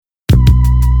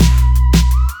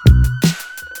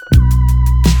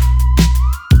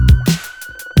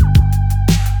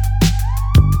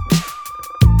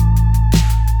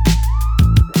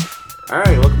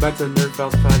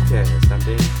Pedophiles Podcast. I'm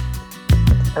Dan.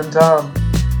 I'm Tom.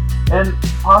 And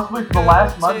possibly for the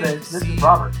last Monday, this is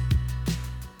Robert.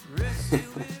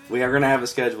 We are going to have a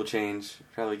schedule change.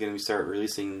 Probably going to start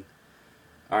releasing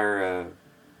our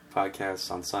podcasts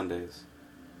on Sundays.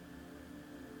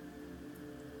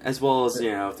 As well as,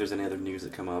 if there's any other news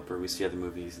that come up or we see other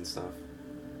movies and stuff.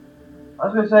 I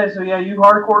was going to say, so yeah, you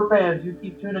hardcore fans, you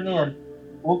keep tuning in.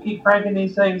 We'll keep cranking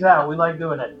these things out. We like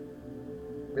doing it.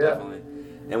 Yeah. Definitely.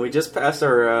 And we just passed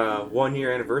our 1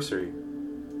 year anniversary.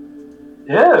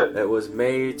 Yeah. It was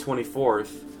May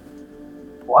 24th.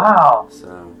 Wow.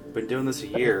 So, been doing this a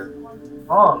year.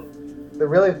 The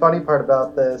really funny part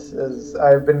about this is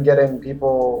I've been getting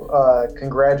people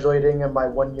congratulating on my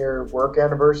 1 year work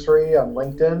anniversary on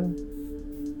LinkedIn.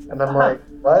 And I'm like,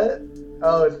 what?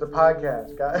 Oh, it's the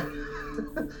podcast, guys.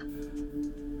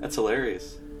 That's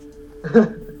hilarious.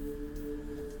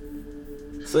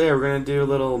 So yeah, we're going to do a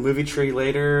little movie tree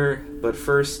later. But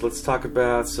first, let's talk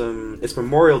about it's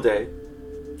Memorial Day.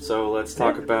 So let's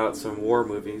talk about some war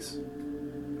movies.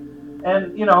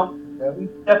 And, we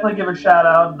definitely give a shout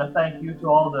out and a thank you to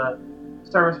all the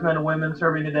servicemen and women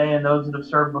serving today and those that have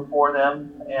served before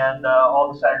them and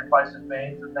all the sacrifices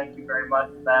made. So thank you very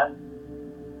much for that.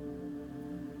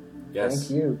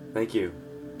 Yes. Thank you.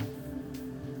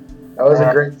 That was a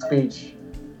great speech.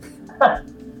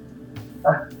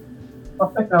 I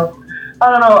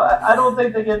don't know. I don't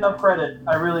think they get enough credit.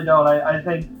 I really don't. I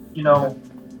think, they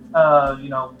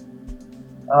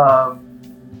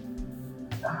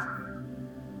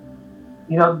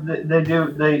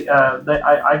do.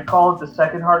 I call it the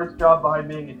second hardest job behind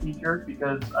being a teacher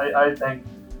because I think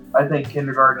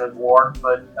kindergarten is war,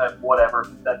 but whatever.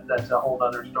 That's a whole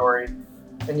other story.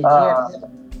 And you can't.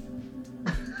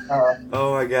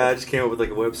 Oh my god! I just came up with like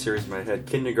a web series in my head.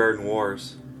 Kindergarten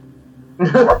Wars.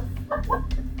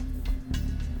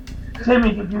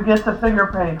 Timmy, did you get the finger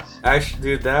paints? Actually,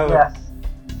 dude, that would... Yes.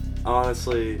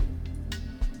 Honestly,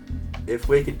 if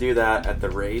we could do that at the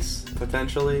race,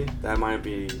 potentially, that might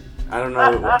be... I don't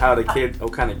know what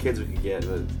kind of kids we could get,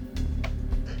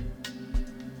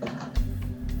 but...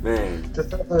 Man.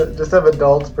 Just have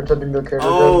adults pretending they're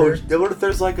characters. Oh, what if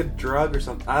there's like a drug or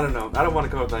something? I don't know. I don't want to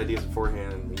come up with ideas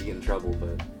beforehand and you get in trouble,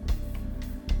 but...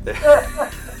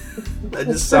 That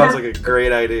just sounds like a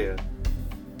great idea.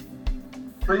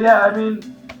 But yeah, I mean,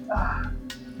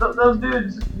 those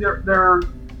dudes, they're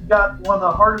got one of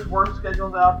the hardest work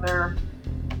schedules out there.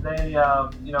 They,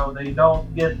 they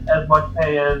don't get as much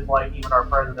pay as like even our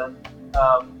president,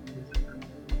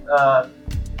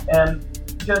 and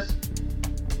just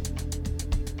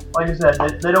like I said,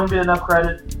 they don't get enough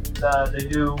credit. They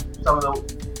do some of the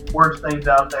worst things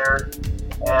out there,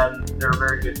 and they're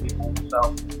very good people.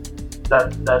 So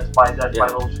that's my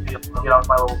little spiel. Get off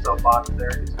my little soapbox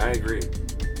there. I agree.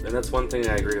 And that's one thing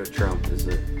I agree with Trump, is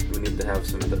that we need to have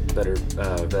some better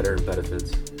veteran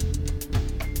benefits.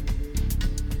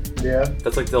 Yeah.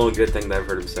 That's like the only good thing that I've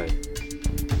heard him say.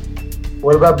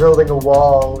 What about building a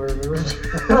wall or having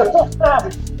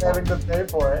to pay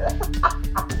for it?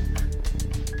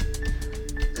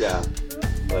 Yeah.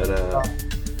 But,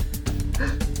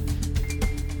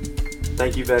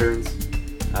 thank you, veterans.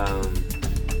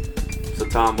 So,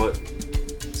 Tom,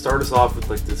 start us off with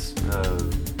like this,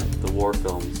 the war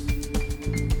films.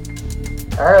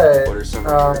 Alright. What are some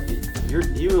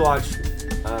you watch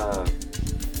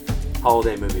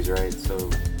holiday movies, right? So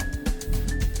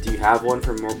do you have one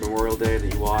for Memorial Day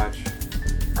that you watch?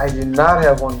 I do not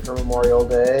have one for Memorial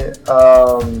Day.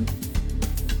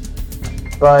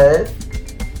 But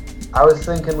I was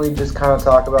thinking we just kind of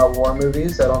talk about war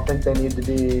movies. I don't think they need to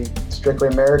be strictly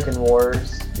American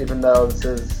wars, even though this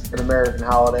is an American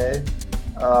holiday.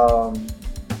 That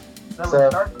was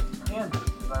started in Kansas,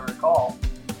 as I recall.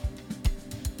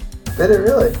 Did it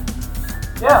really?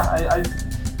 Yeah,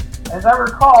 as I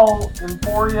recall,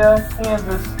 Emporia,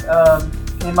 Kansas,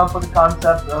 came up with the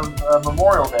concept of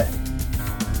Memorial Day.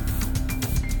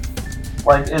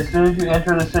 Like, as soon as you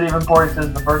enter the city of Emporia, it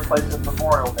says the birthplace of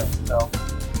Memorial Day, so...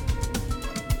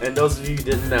 And those of you who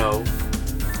didn't know,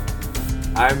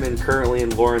 I'm currently in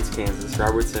Lawrence, Kansas.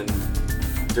 Robert's in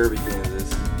Derby,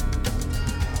 Kansas.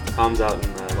 Tom's out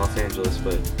in Los Angeles,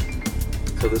 but...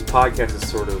 So this podcast is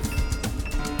sort of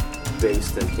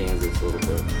based in Kansas a little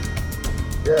bit.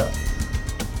 Yeah.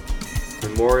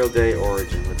 Memorial Day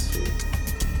origin, let's see.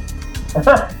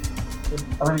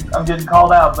 I'm getting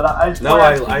called out, but I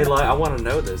swear... No, I want to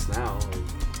know this now.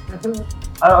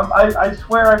 I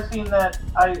swear I've seen that.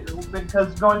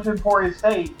 Because going to Emporia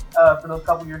State for those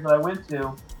couple years that I went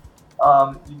to,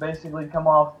 you basically come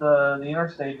off the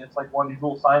interstate, and it's like one of these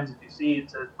little signs that you see.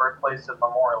 It says birthplace of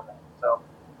Memorial Day. So,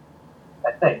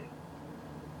 I think. Yeah, that's like the only good thing that I've heard him say. I, I swear I've seen that. Because going to Emporia State for those couple years that I went to, you basically come off the interstate, and it's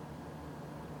like one of these little signs that you see. It says birthplace of Memorial Day. So, I think.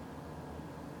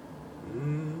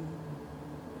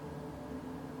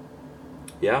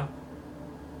 Yeah.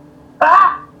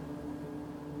 Ah!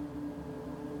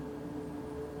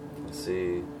 Let's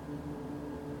see.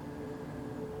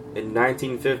 In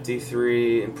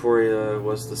 1953, Emporia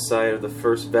was the site of the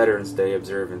first Veterans Day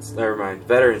observance. Never mind,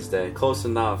 Veterans Day. Close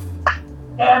enough.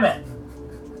 Damn it!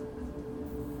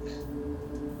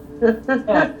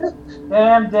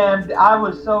 Damn. I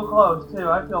was so close, too.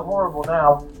 I feel horrible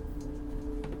now.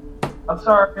 I'm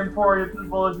sorry, Emporia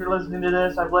people, if you're listening to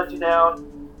this. I've let you down.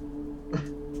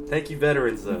 Thank you,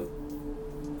 veterans, though.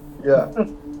 Yeah.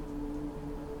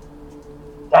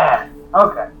 Damn.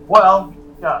 Okay. Well,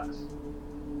 shucks.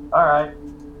 Alright.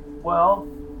 Well,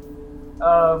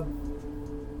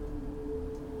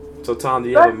 So, Tom, do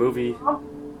you have a movie?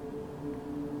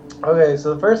 Okay,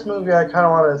 so the first movie I kind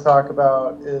of wanted to talk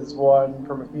about is one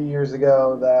from a few years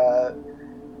ago that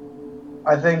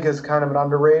I think is kind of an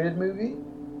underrated movie,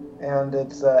 and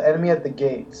it's Enemy at the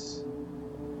Gates.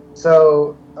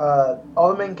 So,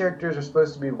 all the main characters are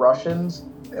supposed to be Russians,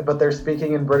 but they're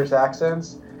speaking in British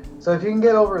accents. So if you can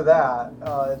get over that,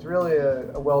 it's really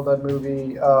a well-done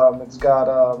movie. It's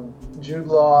got Jude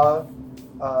Law,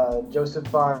 Joseph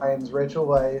Fiennes, Rachel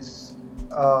Weisz,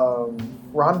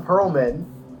 Ron Perlman,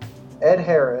 Ed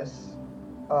Harris,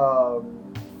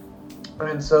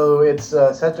 and so it's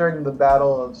set during the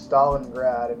Battle of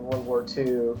Stalingrad in World War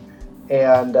II,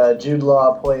 and Jude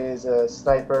Law plays a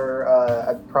sniper.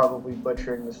 I'm probably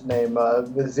butchering this name,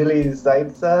 Vasily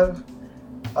Zaitsev,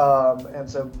 and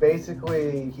so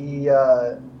basically he...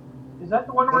 is that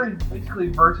the one where he's basically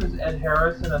versus Ed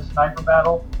Harris in a sniper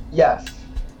battle? Yes.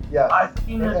 I've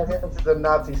seen Ed this. Harris is a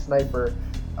Nazi sniper.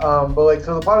 But like,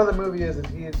 so the part of the movie is that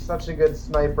he's such a good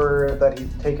sniper that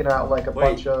he's taken out like a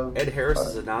bunch of... Ed Harris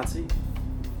is a Nazi?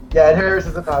 Yeah, Ed Harris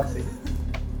is a Nazi.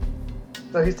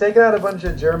 So he's taken out a bunch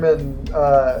of German,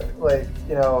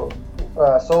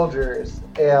 soldiers,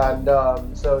 and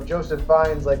so Joseph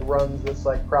Fiennes runs this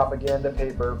propaganda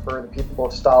paper for the people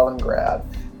of Stalingrad,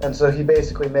 and so he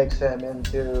basically makes him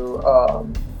into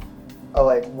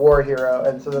a war hero,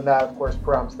 and so then that of course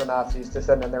prompts the Nazis to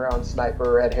send in their own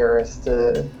sniper Ed Harris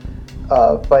to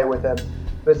fight with him.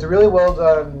 But it's a really well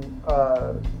done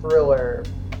thriller,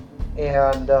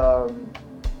 and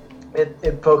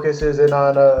it focuses in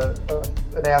on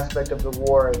an aspect of the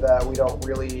war that we don't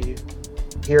really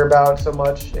hear about so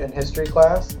much in history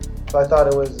class. So I thought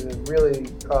it was a really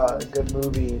good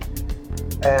movie,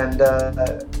 and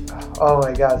oh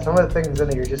my god, some of the things in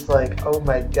it you're just like, oh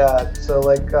my god. So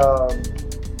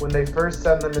when they first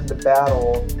send them into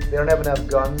battle, they don't have enough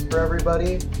guns for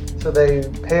everybody, so they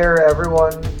pair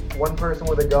everyone, one person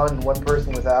with a gun and one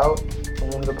person without.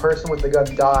 And when the person with the gun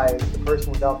dies, the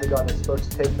person without the gun is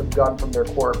supposed to take the gun from their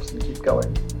corpse and keep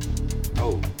going.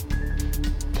 Oh.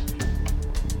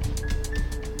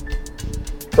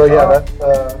 So yeah, that's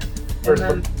first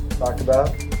one we talked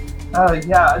about. Oh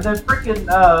yeah, and then freaking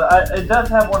it does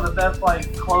have one of the best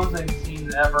closing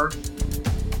scenes ever.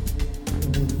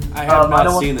 I have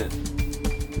not seen it.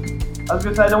 I was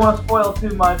gonna say I don't want to spoil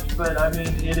too much, but I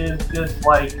mean it is just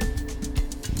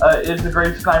it's a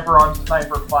great sniper on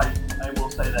sniper fight. I will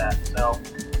say that. So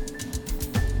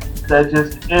that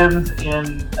just ends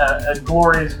in a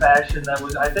glorious fashion that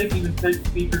was, I think, even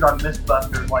featured on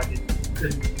Mythbusters.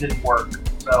 It didn't work.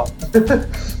 So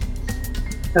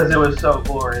because it was so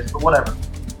glorious, but whatever.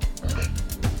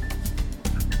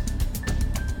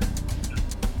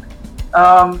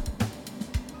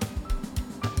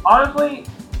 Honestly,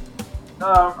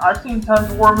 I've seen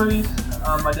tons of war movies.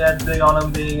 My dad's big on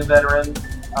them, being a veteran.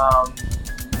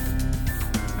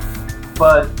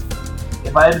 But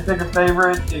if I had to pick a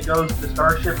favorite, it goes to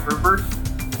Starship Troopers.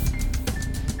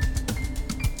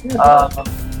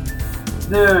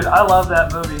 Dude, I love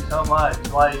that movie so much.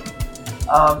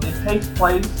 It takes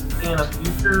place in a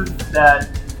future that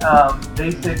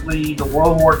basically the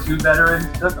World War II veterans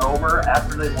took over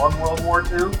after they won World War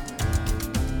II.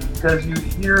 Because you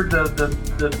hear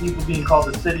the people being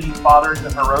called the city fathers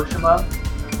in Hiroshima.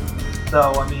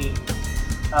 So, I mean,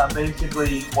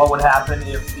 basically what would happen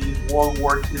if these World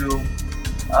War II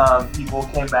people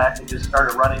came back and just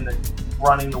started running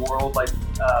the world,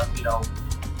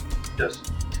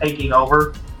 just taking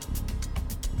over.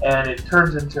 And it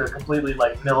turns into a completely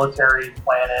military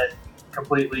planet,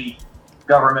 completely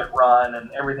government run and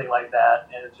everything like that.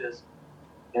 And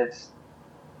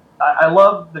I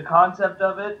love the concept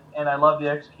of it, and I love the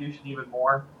execution even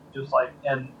more.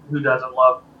 And who doesn't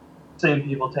love seeing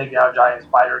people take out giant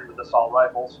spiders with assault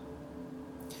rifles?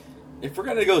 If we're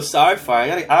gonna go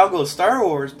sci-fi, I'll go Star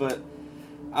Wars, but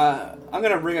I'm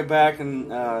gonna bring it back,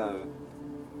 and I'm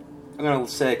gonna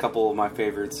say a couple of my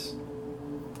favorites.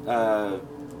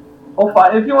 Oh,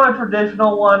 fine. If you want a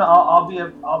traditional one, I'll be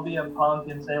a punk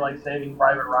and say like Saving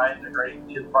Private Ryan's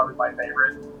is probably my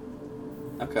favorite.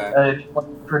 Okay. If you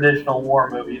want traditional war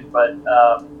movies, but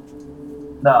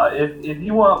no, if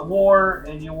you want war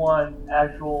and you want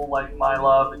actual like my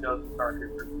love, it goes to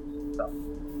Starship Troopers. So.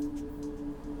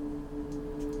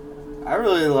 I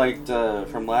really liked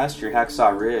from last year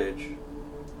Hacksaw Ridge.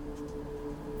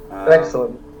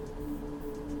 Excellent.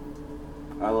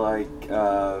 I like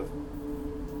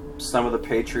Some of the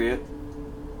Patriot.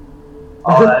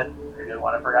 Oh, that's a pretty good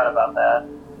one. I forgot about that.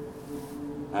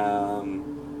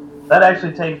 That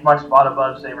actually takes my spot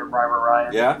above Saving Private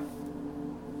Ryan. Yeah?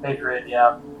 Patriot,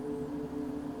 yeah.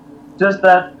 Just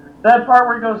that part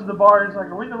where he goes to the bar and it's like,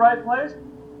 are we in the right place?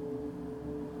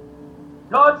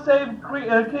 God save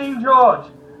King George.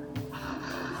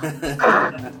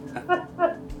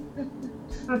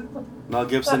 Mel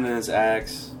Gibson and his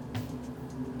axe.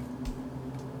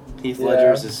 Heath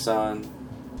Ledger's his son.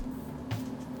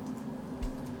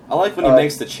 I like when he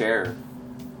makes the chair.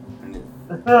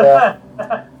 Yeah.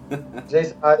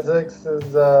 Jason Isaacs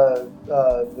is the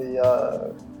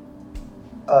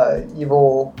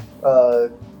evil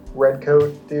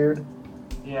redcoat dude.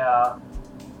 Yeah.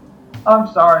 I'm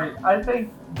sorry. I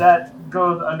think that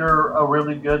goes under a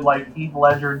really good like Heath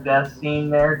Ledger death scene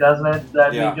there, doesn't it?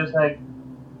 That Yeah. just like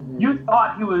you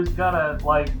thought he was gonna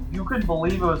like you couldn't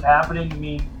believe it was happening. I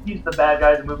mean, he's the bad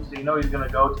guy in the movie, so you know he's gonna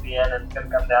go to the end and it's gonna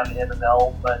come down to him and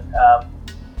hell. But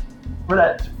for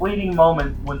that fleeting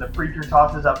moment when the preacher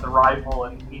tosses up the rifle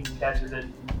and he catches it,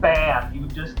 bam! You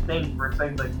just think for a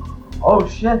second like, oh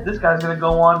shit, this guy's gonna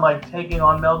go on like taking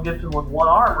on Mel Gibson with one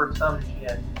arm or some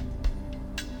shit.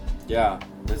 Yeah,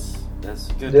 that's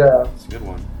good. Yeah. That's a good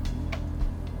one.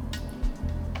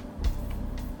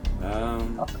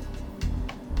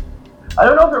 I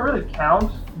don't know if it really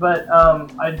counts, but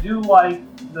I do like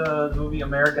the movie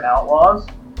American Outlaws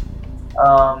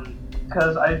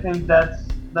because I think that's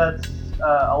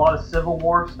a lot of Civil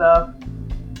War stuff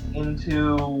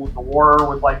into the war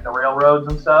with like the railroads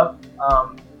and stuff.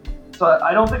 So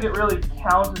I don't think it really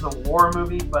counts as a war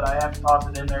movie, but I have to toss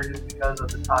it in there just because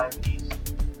of the timepiece.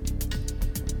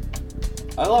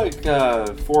 I like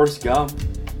Forrest Gump.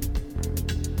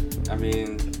 I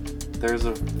mean, there's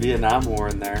a Vietnam War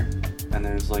in there, and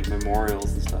there's like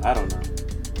memorials and stuff. I don't know.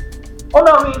 Oh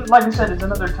no, I mean, like I said, it's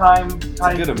another time. It's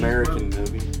a good American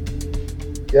movie.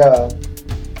 Yeah.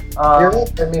 I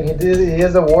mean, he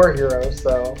is a war hero,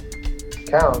 so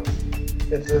counts.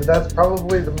 That's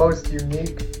probably the most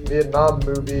unique Vietnam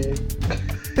movie,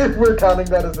 if we're counting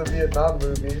that as a Vietnam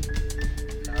movie.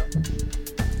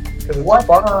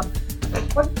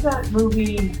 What's that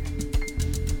movie?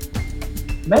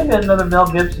 Maybe another Mel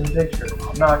Gibson picture.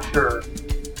 I'm not sure,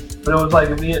 but it was like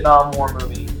a Vietnam War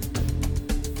movie.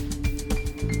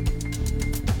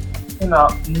 Came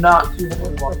out not too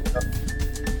long ago.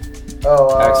 Oh,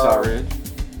 Hacksaw Ridge?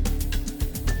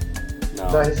 No,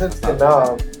 he said that's not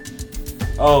Vietnam.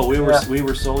 that. Oh, we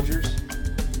were soldiers?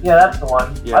 Yeah, that's the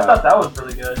one. Yeah. I thought that was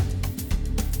really good.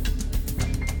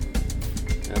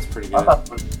 Yeah, that's pretty good. I thought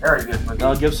it was a very good movie.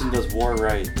 Mel Gibson does war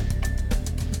right.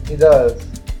 He does.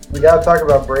 We gotta talk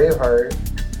about Braveheart.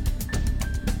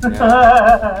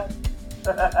 Yeah.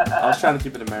 I was trying to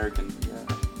keep it American. Yeah.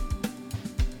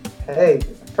 Hey,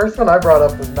 the first one I brought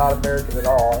up was not American at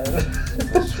all.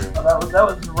 That's true. Oh, that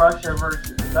was Russia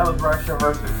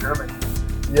versus Germany.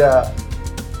 Yeah.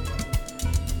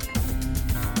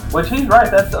 Which he's right.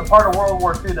 That's a part of World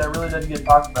War II that really doesn't get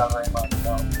talked about very much.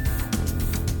 So.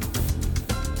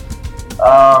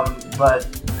 But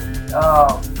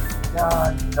oh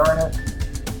god darn it!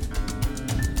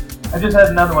 I just had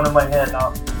another one in my head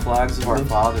now. Flags of Our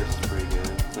Fathers is pretty good.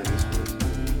 Clint Eastwood's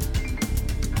movie.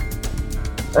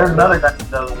 There's another guy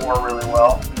that does war really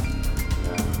well.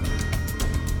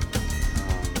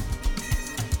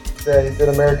 Yeah, he did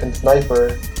American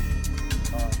Sniper.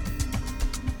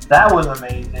 That was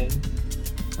amazing.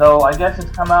 So I guess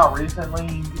it's come out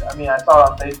recently. I mean, I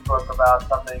saw on Facebook about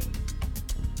something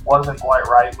wasn't quite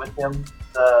right with him,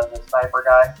 the sniper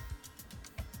guy.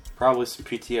 Probably some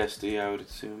PTSD, I would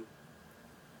assume.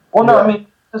 Well, no, Yeah. I mean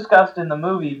discussed in the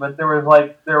movie, but there was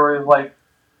like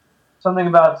something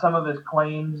about some of his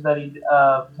claims that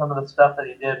some of the stuff that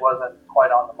he did wasn't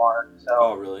quite on the mark. So.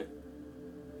 Oh, really?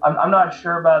 I'm not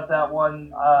sure about that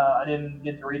one. I didn't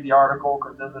get to read the article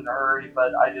because I was in a hurry,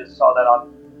 but I just saw that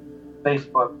on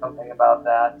Facebook, something about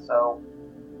that. So,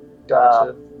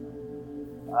 Gotcha.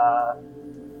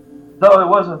 though it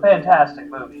was a fantastic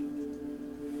movie.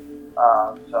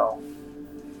 So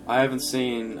I haven't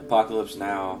seen Apocalypse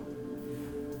Now.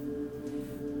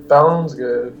 That one's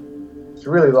good. It's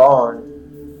really long.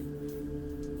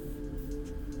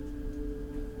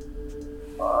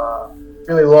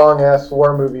 really long ass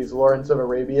war movies, Lawrence of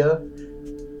Arabia.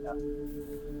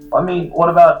 I mean, what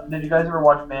about? Did you guys ever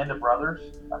watch Band of Brothers?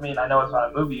 I mean, I know it's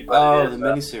not a movie, but it is. The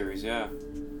miniseries, yeah.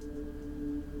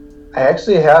 I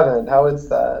actually haven't. How is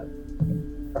that?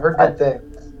 I've heard good things.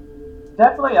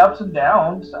 Definitely ups and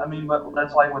downs. I mean, but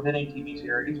that's like with any TV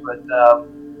series. But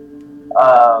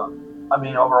I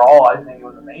mean, overall, I think it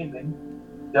was amazing.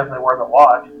 Definitely worth a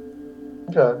watch.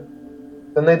 Okay.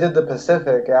 Then they did the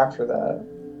Pacific after that.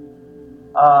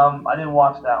 I didn't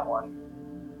watch that one.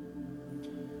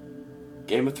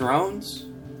 Game of Thrones?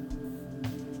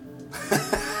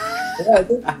 Yeah, I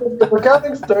think we're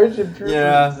counting Starship Troopers.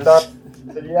 Yeah.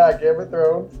 Yeah, Game of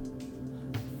Thrones.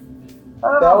 I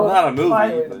don't That know. was Not a movie,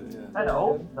 fine. but yeah. Kind of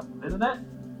old, isn't it?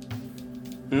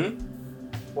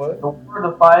 What? The War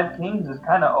of the Five Kings is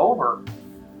kind of over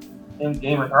in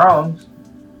Game of Thrones.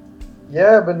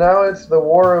 Yeah, but now it's the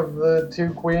War of the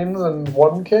Two Queens and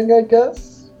One King, I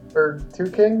guess? Or Two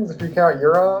Kings, if you count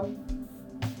Euron.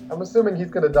 I'm assuming he's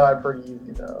gonna die pretty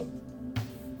easy, though.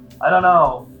 I don't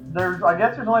know. I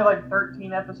guess there's only like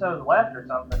 13 episodes left or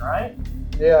something, right?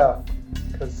 Yeah,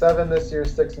 because 7 this year,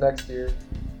 6 next year.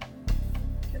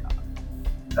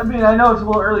 I mean, I know it's a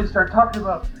little early to start talking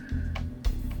about.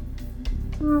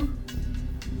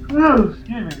 Excuse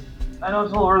me. I know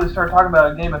it's a little early to start talking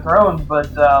about Game of Thrones,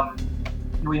 but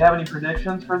do we have any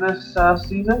predictions for this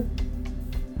season?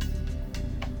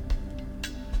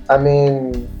 I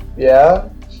mean, yeah.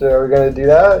 So are we gonna do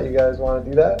that? You guys want to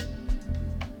do that?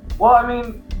 Well, I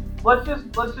mean, let's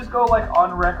just go like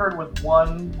on record with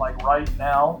one like right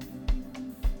now,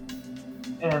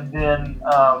 and then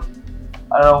I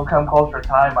don't know. Come closer to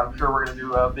time, I'm sure we're gonna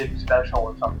do a big special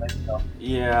or something. So.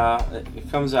 Yeah, it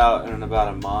comes out in about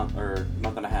a month or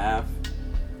month and a half,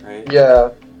 right?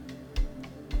 Yeah.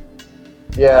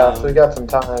 Yeah, so we got some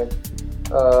time.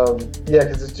 Yeah,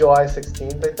 because it's July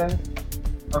 16th, I think.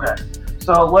 Okay,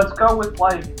 so let's go with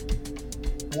like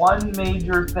one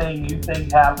major thing you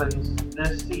think happens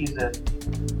this season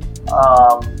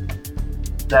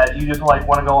that you just like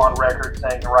want to go on record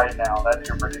saying right now. That's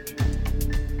your prediction.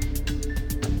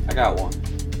 I got one.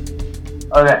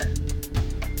 Okay.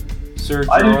 Ser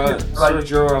I do Jorah, too, Ser right.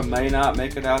 Jorah may not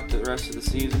make it out the rest of the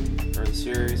season or the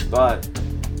series, but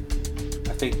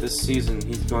I think this season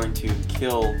he's going to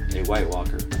kill a White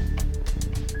Walker.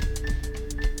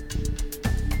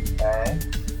 Okay.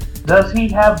 Does he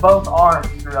have both arms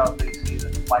throughout the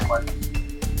season? My question.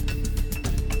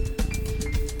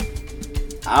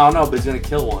 I don't know, but he's gonna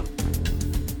kill one.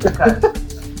 Okay.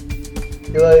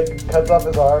 He like cuts off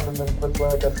his arm and then puts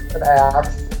like an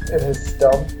axe in his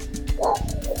stump.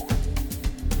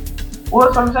 Well,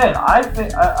 that's what I'm saying. I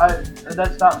think I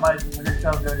that's not my prediction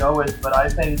I was going to go with, but I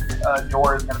think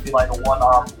Jorah is going to be like a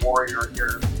one-armed warrior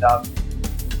here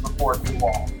before too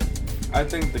long. I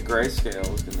think the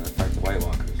grayscale is gonna affect the White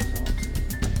Walkers.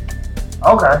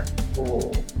 Okay.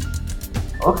 Ooh.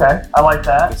 Okay. I like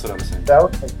that. That's what I'm saying. That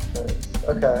would make sense.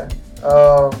 Okay.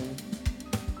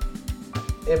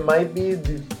 It might be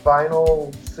the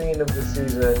final scene of the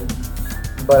season,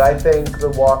 but I think the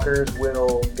walkers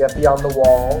will get beyond the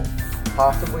wall,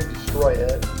 possibly destroy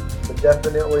it, but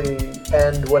definitely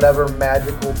end whatever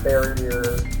magical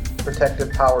barrier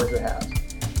protective powers it has,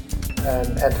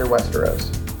 and enter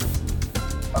Westeros.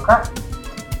 Okay.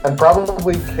 And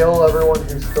probably kill everyone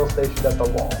who's still stationed at the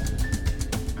wall.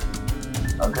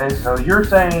 Okay, so you're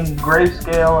saying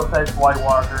grayscale affects White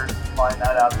Walkers. Find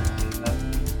that out this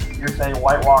season. You're saying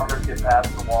White Walkers get past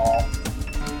the wall.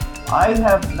 I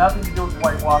have nothing to do with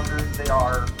White Walkers. They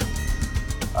are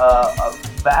a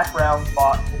background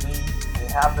thought to me. They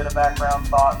have been a background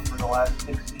thought for the last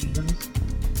 6 seasons.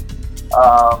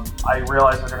 I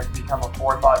realize they're going to become a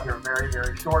forethought here very,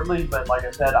 very shortly, but like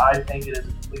I said, I think it is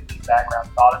a completely background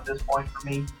thought at this point for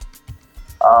me.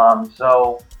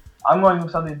 So I'm going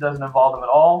with something that doesn't involve them at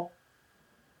all.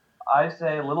 I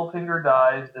say Littlefinger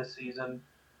dies this season.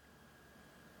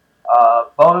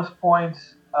 Bonus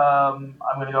points, I'm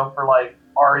going to go for like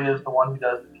Arya's the one who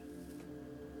does it.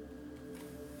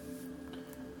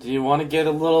 Do you want to get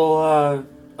a little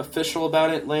official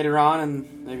about it later on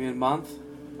in maybe a month?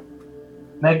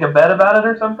 Make a bet about it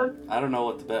or something? I don't know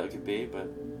what the bet could be, but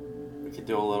we could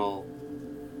do a little...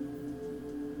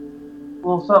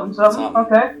 Something.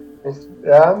 Okay.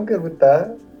 Yeah, I'm good with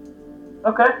that.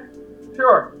 Okay.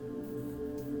 Sure.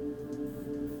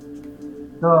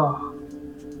 Oh.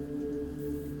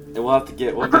 And we'll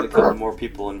get a couple more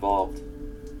people involved.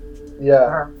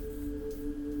 Yeah.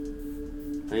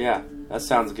 But yeah, that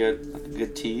sounds good. Like a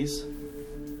good tease.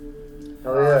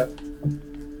 Oh yeah.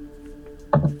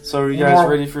 So are you guys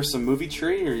ready for some movie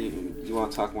tree, or you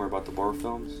want to talk more about the horror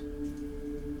films?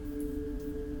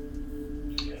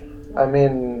 I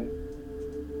mean,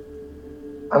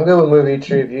 I'm good with movie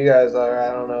tree if you guys are.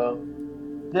 I don't know.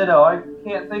 Ditto. I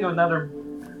can't think of another.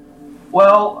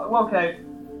 Well, okay.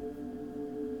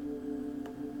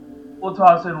 We'll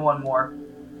toss in one more.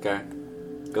 Okay.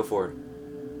 Go for it.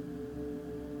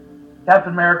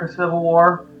 Captain America: Civil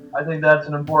War. I think that's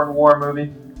an important war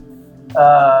movie.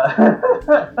 I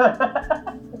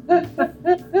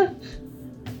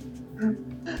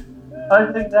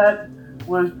think that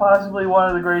was possibly one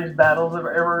of the greatest battles I've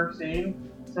ever seen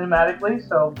cinematically.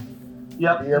 So,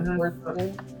 yep. The airport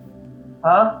scene?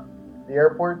 Huh? The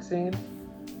airport scene?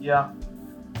 Yeah.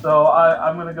 So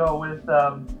I'm going to go with,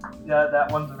 yeah, that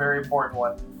one's a very important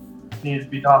one. Needs to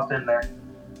be tossed in there.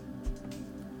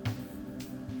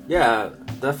 Yeah,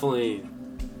 definitely.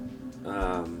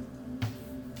 For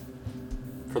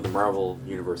the Marvel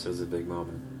universe, it was a big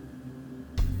moment.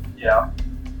 Yeah.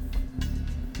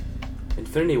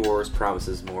 Infinity Wars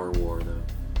promises more war, though.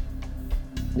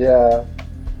 Yeah.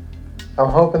 I'm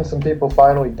hoping some people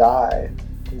finally die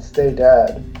and stay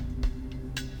dead.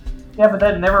 Yeah, but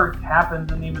that never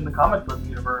happens in even the comic book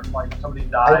universe. Like, somebody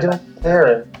dies. I don't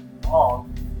care. Long.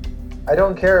 I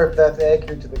don't care if that's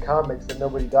accurate to the comics and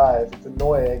nobody dies. It's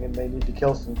annoying and they need to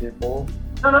kill some people.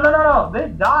 No. They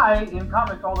die in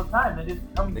comics all the time. They just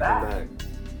come back.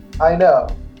 I know.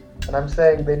 And I'm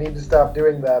saying they need to stop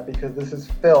doing that because this is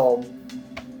film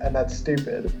and that's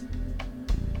stupid.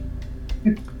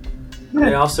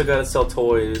 They also gotta sell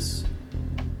toys.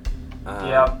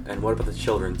 Yeah. And what about the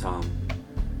children, Tom?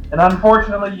 And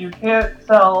unfortunately, you can't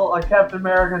sell a Captain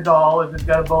America doll if it's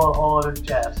got a bullet hole in its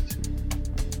chest.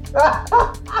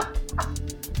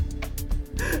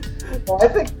 Well,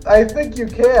 I think you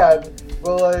can.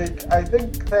 But like, I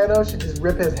think Thanos should just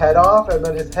rip his head off, and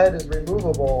then his head is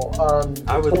removable.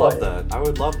 I would love that. I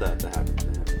would love that to happen to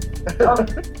him.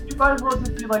 You might as well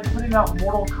just be like putting out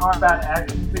Mortal Kombat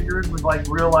action figures with like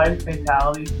real life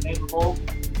fatalities capable.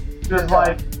 Just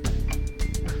like.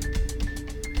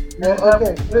 Well,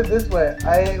 okay, put it this way.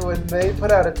 When they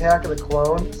put out Attack of the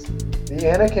Clones, the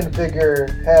Anakin figure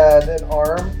had an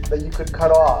arm that you could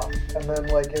cut off, and then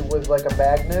like it was like a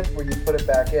magnet where you put it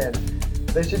back in.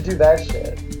 They should do that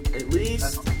shit. At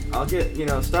least, I'll get,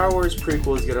 Star Wars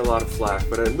prequels get a lot of flack,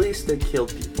 but at least they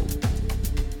killed people.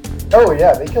 Oh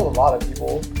yeah, they killed a lot of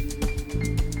people.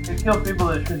 They killed people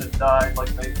that shouldn't have died,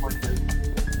 like Baseball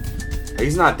did.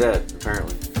 He's not dead,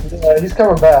 apparently. Yeah, he's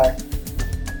coming back.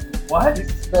 What?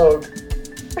 He's stoked.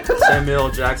 Samuel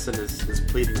L. Jackson is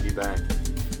pleading to be back.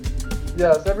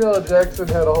 Yeah, Samuel L. Jackson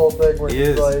had a whole thing where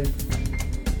he's like,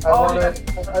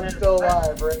 I'm still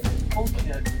alive, right?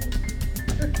 Bullshit.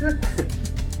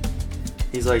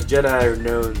 He's like, Jedi are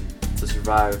known to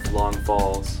survive long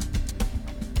falls.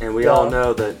 And we all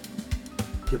know that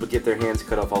people get their hands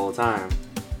cut off all the time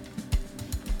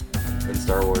in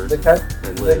Star Wars. They kind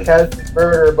of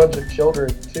murder a bunch of children,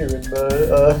 too, in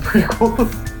the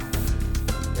prequels.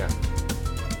 Yeah.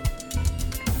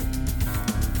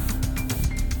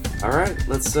 Alright,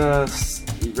 let's,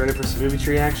 you ready for some movie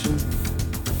tree action?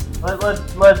 Let's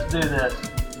do this.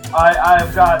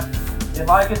 I've got, if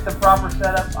I get the proper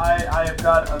setup, I have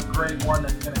got a great one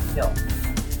that's gonna kill.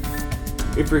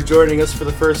 If you're joining us for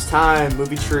the first time,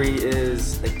 Movie Tree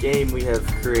is a game we have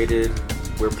created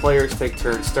where players take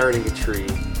turns starting a tree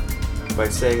by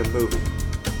saying a movie.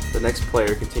 The next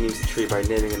player continues the tree by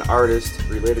naming an artist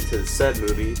related to the said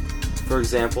movie. For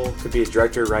example, it could be a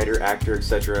director, writer, actor,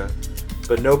 etc.,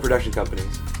 but no production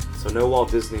companies, so no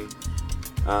Walt Disney.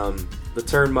 The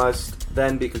turn must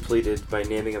then be completed by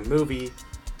naming a movie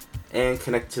and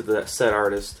connect to the said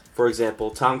artist. For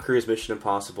example, Tom Cruise Mission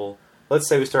Impossible. Let's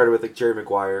say we started with like Jerry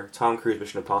Maguire. Tom Cruise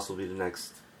Mission Impossible will be the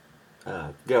next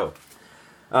go.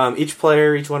 Each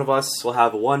player, each one of us, will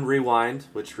have one rewind,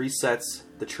 which resets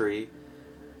the tree.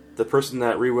 The person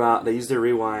that used their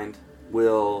rewind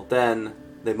will then,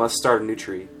 they must start a new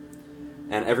tree.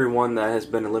 And everyone that has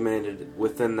been eliminated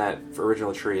within that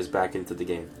original tree is back into the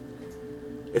game.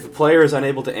 If a player is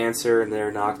unable to answer and they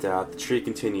are knocked out, the tree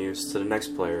continues to the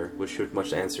next player, which should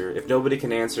must answer. If nobody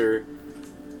can answer,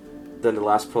 then the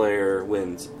last player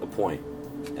wins a point.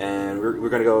 And we're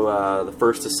going to go the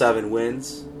first to 7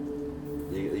 wins.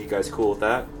 You guys cool with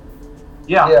that?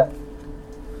 Yeah.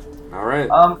 All right.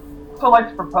 So like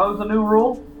to propose a new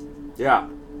rule. Yeah.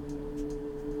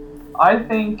 I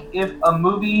think if a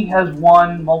movie has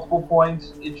won multiple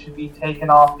points, it should be taken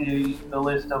off the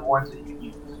list of ones that you can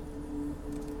use.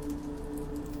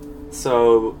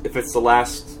 So if it's the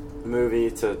last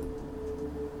movie to,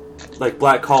 like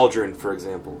Black Cauldron, for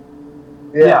example.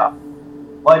 Yeah.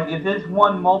 Like if it's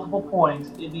won multiple points,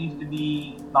 it needs to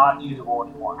be not usable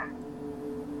anymore.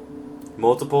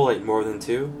 Multiple, like more than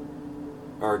 2?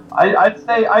 Or I'd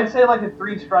say like a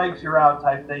 3 strikes you're out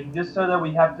type thing, just so that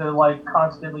we have to like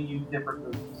constantly use different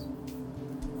movies.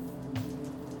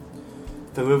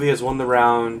 if the movie has won the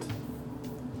round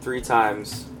 3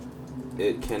 times,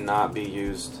 it cannot be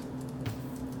used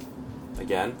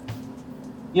again.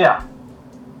 Yeah.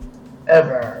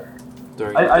 Ever.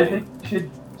 During I think we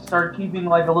should start keeping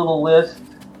like a little list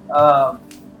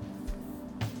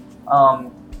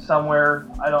somewhere.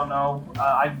 I don't know.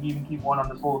 I can even keep one on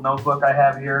this little notebook I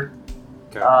have here.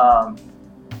 Okay.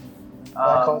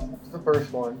 Black Hole was the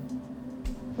first one.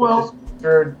 Well, Which is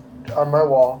pictured on my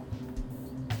wall.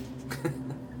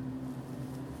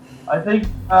 I think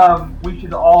we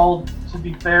should all, to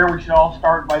be fair, we should all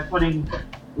start by putting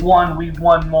one we've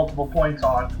won multiple points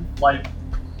on, like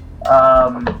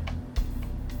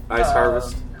Ice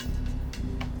Harvest.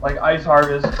 like Ice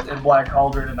Harvest and Black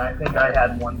Cauldron, and I think I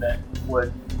had one that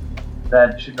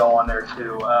should go on there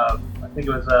too. I think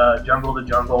it was Jungle to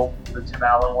Jungle, the Tim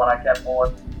Allen one I kept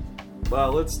pulling.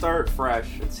 Well, let's start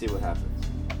fresh and see what happens.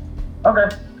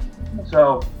 Okay,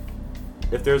 so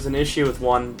If there's an issue with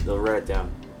one, they'll write it down.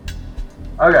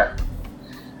 okay,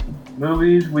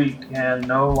 movies we can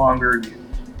no longer use.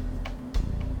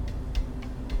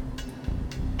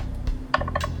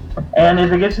 And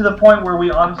if it gets to the point where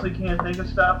we honestly can't think of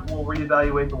stuff, we'll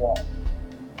reevaluate the wall.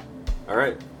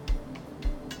 Alright.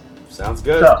 Sounds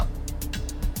good. So,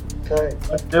 Okay.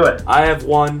 let's do it. I have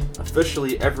won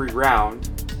officially every round.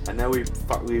 I know we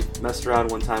messed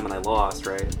around one time and I lost,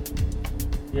 right?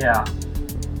 Yeah.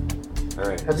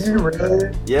 Alright. Have you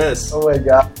really? Yes. Oh my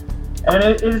god. And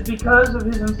it is because of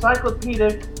his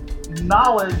encyclopedic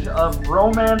knowledge of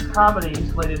romance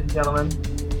comedies, ladies and gentlemen.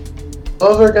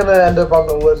 Those are gonna end up on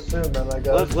the list soon, then I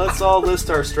guess. Let's all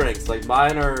list our strengths. Like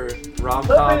mine are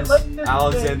rom-coms, Let me just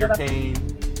Alexander say Payne,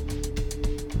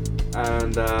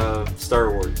 and Star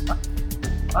Wars.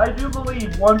 I do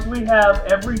believe once we have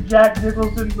every Jack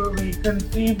Nicholson movie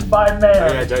conceived by man,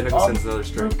 Oh yeah, Jack Nicholson's another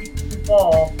strength. to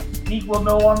fall, he will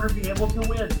no longer be able to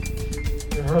win.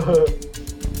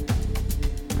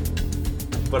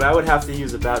 But I would have to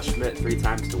use About Schmidt 3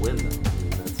 times to win, though. I mean,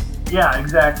 that's Yeah,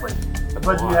 exactly.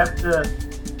 But a you lot. have to.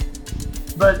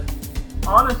 But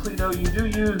honestly, though, you do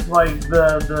use like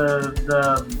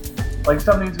the like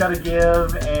Something's Gotta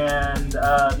Give and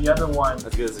the other one.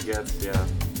 As good as it gets, yeah.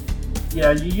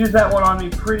 Yeah, you use that one on me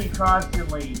pretty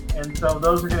constantly, and so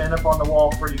those are gonna end up on the wall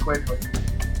pretty quickly.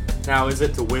 Now, is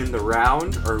it to win the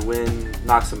round or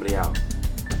knock somebody out?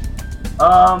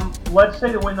 Let's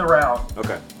say to win the round.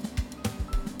 Okay.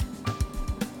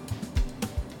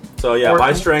 So yeah, Or-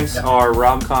 my strengths yeah. are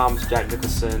rom-coms, Jack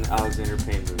Nicholson, Alexander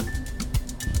Payne movies.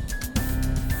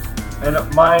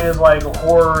 And mine is like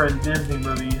horror and Disney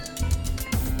movies,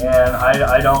 and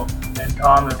I don't. And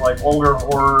Tom is like older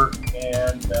horror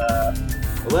and. Well,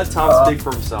 let Tom speak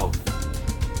for himself.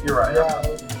 You're right. Yeah,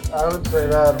 I would say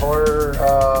that horror,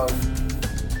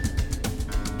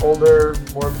 older,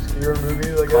 more obscure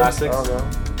movies, I guess. Classics? I don't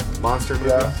know. Monster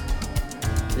movies.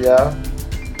 Yeah.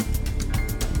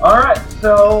 All right.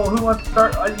 So who wants to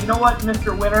start? You know what,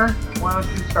 Mr. Winner? Why don't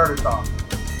you start us off?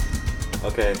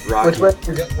 Okay, Rocky. Which way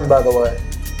are you going, by the way?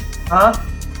 Huh?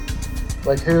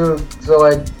 Like who? So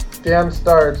like, Dan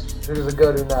starts. Who does it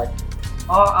go to next?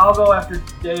 I'll go after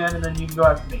Dan, and then you can go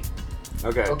after me.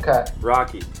 Okay. Okay.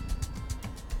 Rocky.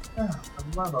 Oh,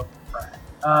 I love a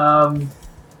frack.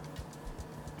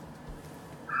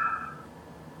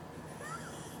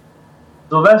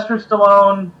 Sylvester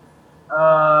Stallone,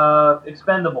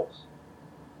 Expendables.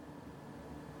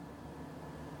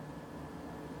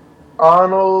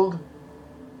 Arnold,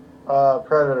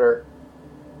 Predator.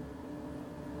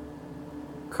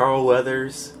 Carl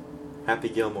Weathers, Happy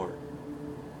Gilmore.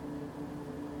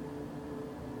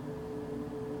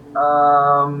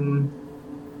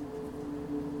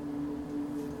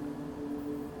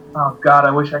 Oh God,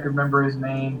 I wish I could remember his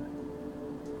name.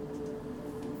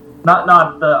 Not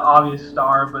the obvious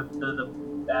star, but the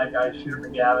bad guy, Shooter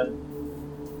McGavin.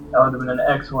 That would have been an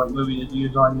excellent movie to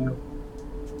use on you.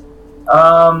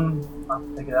 I'll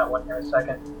think of that one here in a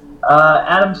second.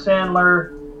 Adam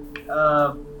Sandler,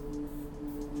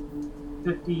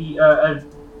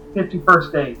 50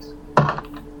 First Dates.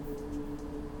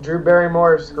 Drew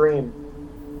Barrymore, Scream.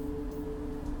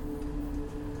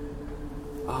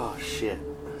 Oh shit.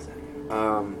 What was that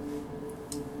again?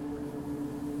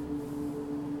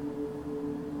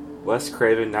 Wes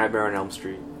Craven, Nightmare on Elm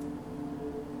Street.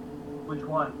 Which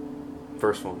one?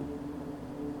 First one.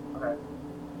 Okay.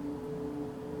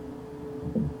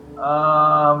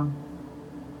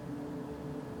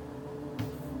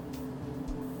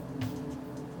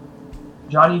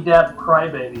 Johnny Depp,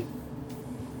 Crybaby.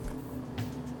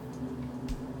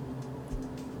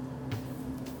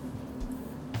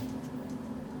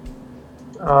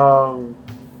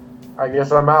 I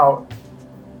guess I'm out.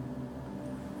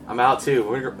 I'm out too.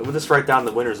 We'll just write down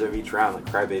the winners of each round, like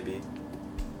Crybaby.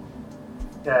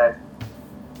 Okay.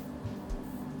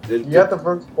 You got the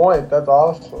first point. That's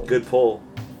awesome. Good poll.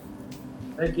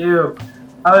 Thank you.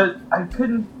 I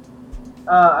couldn't.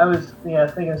 I was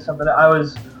thinking of something.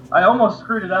 I almost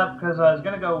screwed it up because I was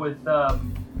gonna go with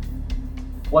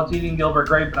What's Eating Gilbert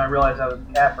Grape, and I realized I was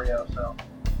DiCaprio. So.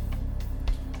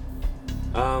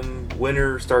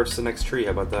 Winner starts the next tree.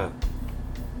 How about that?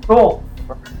 Cool.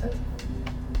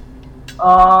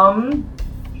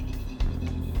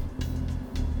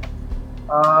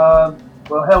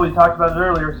 Well, hell, we talked about it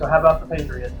earlier. So how about the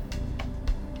Patriot?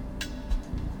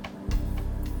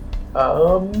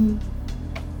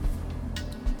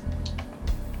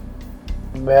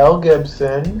 Mel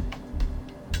Gibson,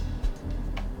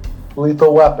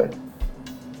 Lethal Weapon.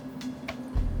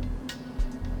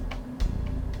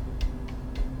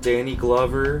 Danny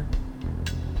Glover,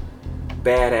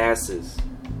 Badasses.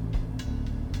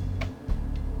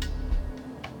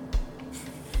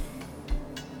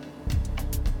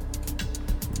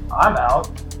 I'm out.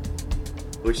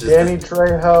 Which is Danny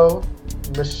Trejo,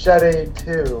 Machete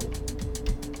 2.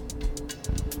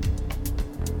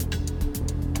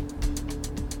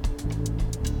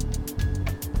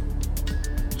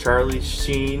 Charlie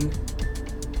Sheen,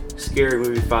 Scary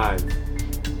Movie 5.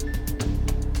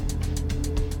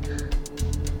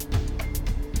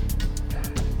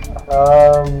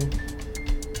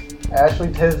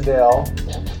 Ashley Tisdale.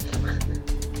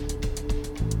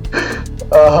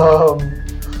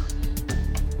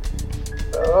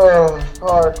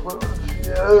 Fuck, what was she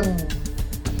in?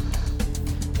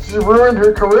 She ruined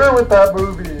her career with that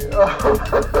movie.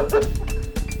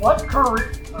 What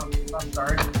career? Oh, I'm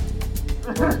sorry.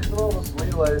 All the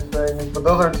Sweet Life things, but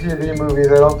those are TV movies.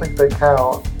 I don't think they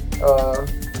count.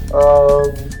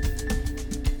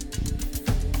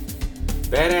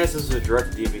 Badasses was a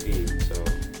direct DVD, so.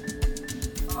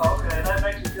 Oh, okay, that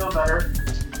makes me feel better.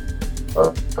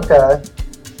 Okay.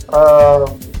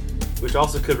 Which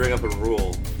also could bring up a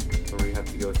rule where we have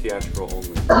to go theatrical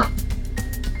only.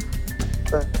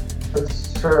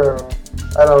 That's true.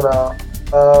 I don't know.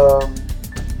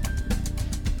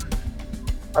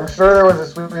 I'm sure there was a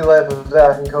Sweet Life of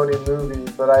Zach and Cody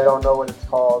movie, but I don't know what it's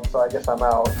called, so I guess I'm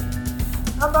out.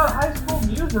 How about High School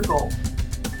Musical?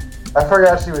 I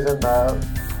forgot she was in that.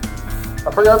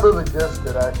 I forgot those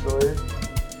existed, actually.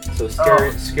 So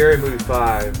Scary Movie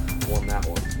 5 won that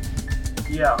one.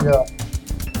 Yeah. Yeah.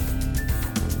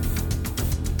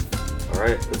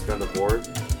 Alright, let's go on the board.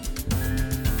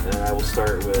 And I will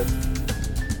start with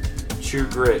True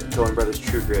Grit, Coen Brothers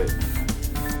True Grit.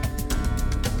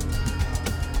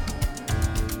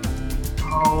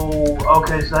 Oh,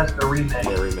 okay, so that's the remake.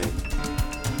 Yeah, remake.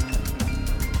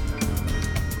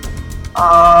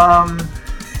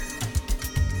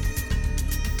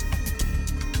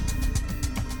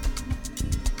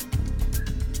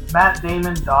 Matt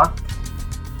Damon,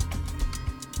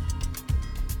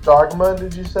 Dogma,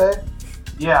 did you say?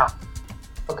 Yeah.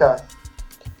 Okay.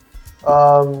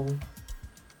 Oh,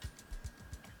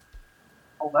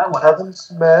 that one. Kevin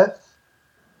Smith.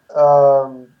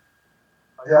 You're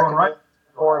Zach going right.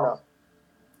 Porno.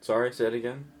 Sorry, say it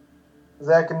again.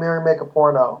 Zach and Miri make a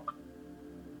porno.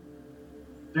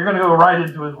 You're gonna go right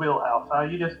into his wheelhouse, huh?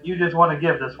 You just want to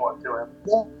give this one to him.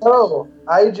 No,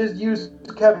 I just used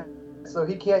Kevin, so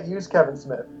he can't use Kevin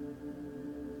Smith.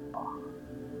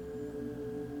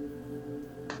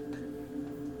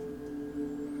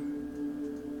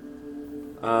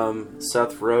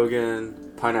 Seth Rogen,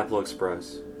 Pineapple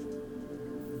Express.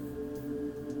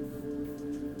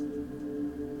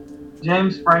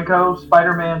 James Franco,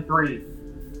 Spider-Man 3.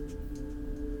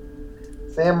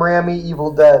 Sam Raimi,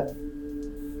 Evil Dead.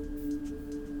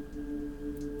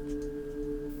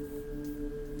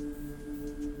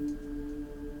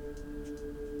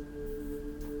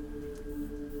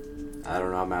 I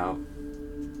don't know, I'm out.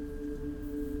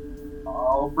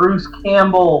 Oh, Bruce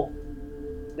Campbell.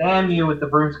 Damn you with the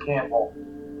Bruce Campbell.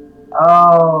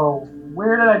 Oh,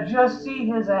 where did I just see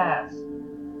his ass?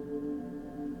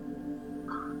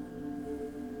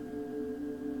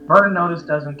 Burn Notice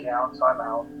doesn't count, so I'm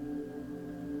out.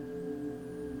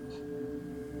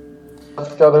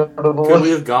 Let's go to the Could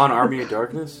we have gone Army of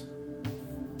Darkness?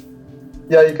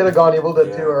 Yeah, you could have gone Evil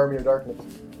Dead 2 Yeah. or Army of Darkness.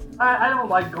 I don't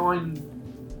like going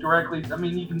directly. I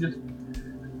mean, you can just.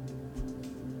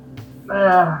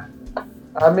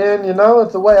 I mean, you know,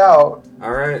 it's a way out.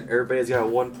 Alright, everybody's got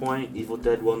 1 point. Evil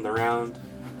Dead won the round.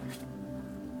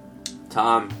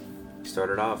 Tom, you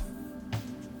started off.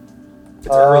 It's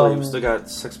early, we still got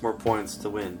 6 more points to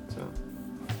win, so.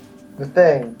 The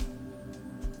Thing.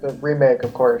 The remake,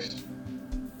 of course.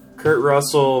 Kurt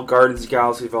Russell, Guardians of the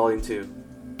Galaxy Volume 2.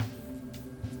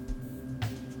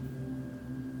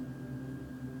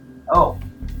 Oh.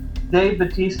 Dave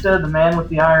Bautista, the man with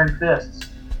the iron fists.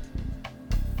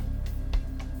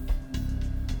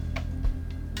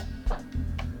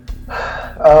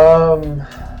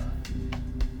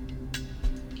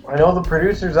 I know the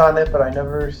producer's on it, but I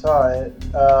never saw it.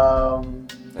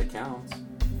 That counts.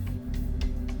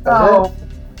 Oh.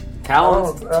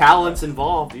 Talent's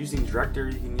involved. Using director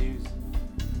you can use.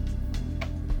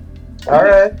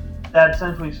 Alright. That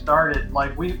since we started,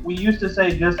 like we used to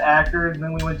say just actors, and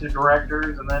then we went to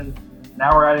directors, and then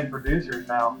now we're adding producers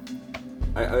now.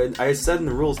 I said in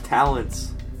the rules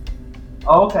talents.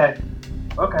 Oh, okay.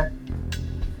 Okay.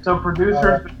 So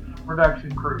producers,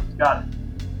 production crews. Got it.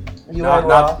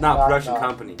 Not production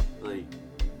company. Like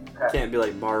Okay. can't be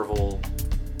like Marvel,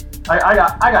 I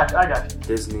got you.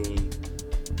 Disney.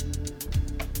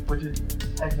 Which is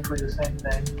technically the same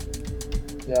thing.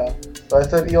 Yeah. So I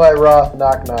said Eli Roth,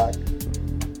 knock knock.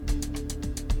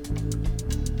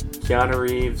 Keanu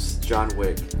Reeves, John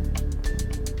Wick.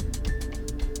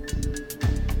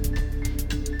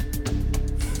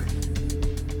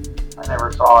 I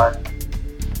never saw it.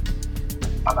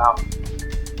 I'm out.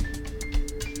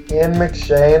 Ian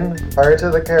McShane, Pirates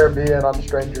of the Caribbean on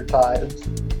Stranger Tides.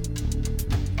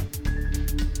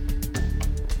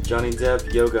 Johnny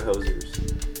Depp, Yoga Hosers.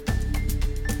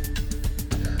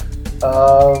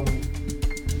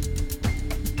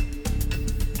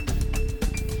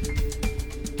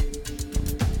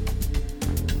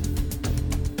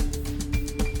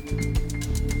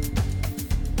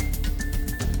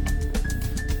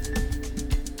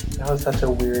 That was such a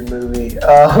weird movie.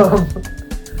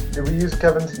 Did we use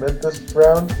Kevin Smith this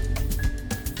round?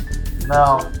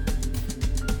 No.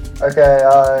 Okay,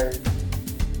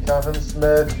 Kevin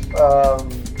Smith,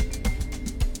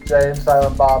 Jay and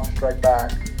Silent Bob Strike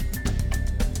Back.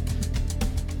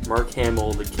 Mark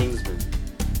Hamill, The Kingsman.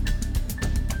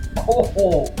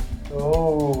 Oh.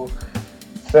 Oh.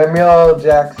 Samuel L.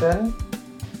 Jackson.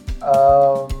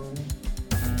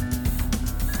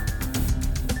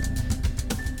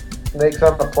 Snakes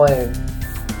on the Plane.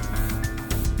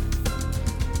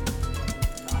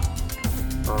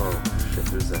 Oh shit,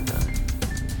 who's that guy?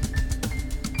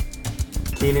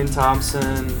 Kenan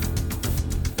Thompson,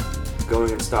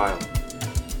 Going in Style.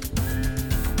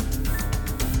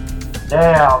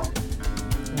 Damn.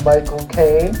 Michael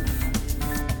Caine.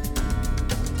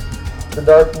 The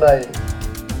Dark Knight.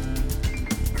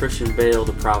 Christian Bale,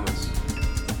 The Promise.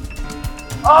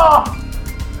 Oh.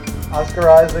 Oscar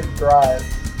Isaac, Drive.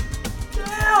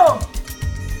 Damn.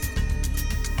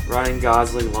 Ryan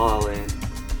Gosling, La La Land.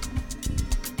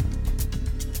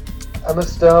 Emma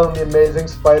Stone, The Amazing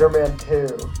Spider-Man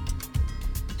 2.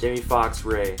 Jamie Foxx,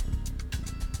 Ray.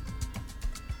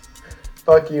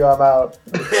 Fuck you, I'm out.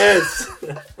 Yes.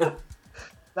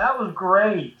 That was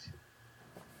great.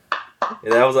 Yeah,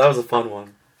 that was a fun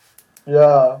one.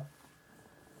 Yeah.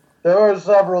 There were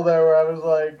several there where I was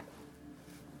like,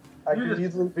 I You could just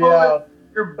easily be pulled out.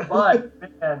 Your butt,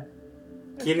 man.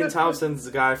 Kenan Thompson's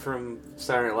the guy from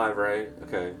Saturday Night Live, right?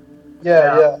 Okay.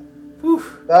 Yeah. Whew.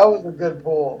 That was a good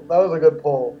pull.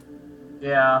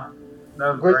 Yeah.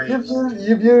 That was But great.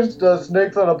 you've used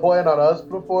Snakes on a Plane on us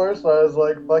before, so I was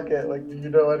like, fuck it. Like, do you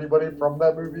know anybody from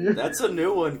that movie? That's a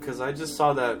new one, because I just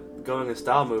saw that Going in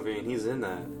Style movie, and he's in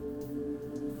that.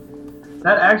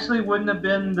 That actually wouldn't have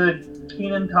been the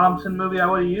Kenan Thompson movie I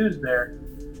would have used there.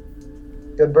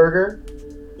 Good Burger?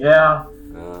 Yeah.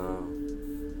 Oh.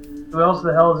 Who else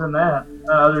the hell is in that?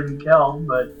 Other than Kel,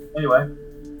 but anyway.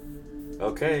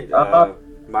 Okay,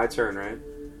 my turn, right?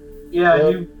 Yeah,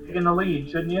 Yep. you taking the lead,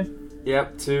 shouldn't you?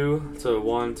 Yep, 2 to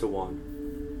 1 to 1.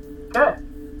 Okay.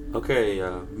 Okay,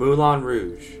 Moulin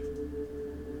Rouge.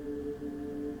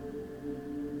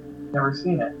 Never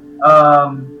seen it.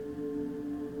 I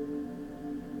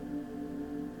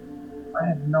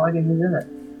have no idea who's in it.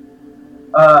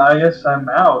 I guess I'm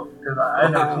out because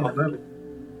I've never seen the movie.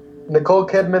 Nicole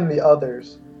Kidman, The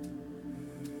Others.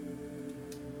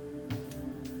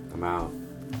 I'm out.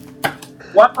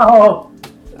 Wow.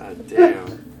 God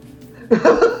damn.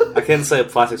 I couldn't say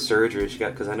plastic surgery she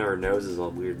got because I know her nose is all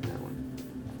weird in that one.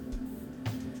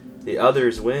 The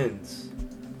Others wins.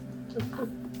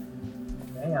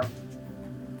 Damn.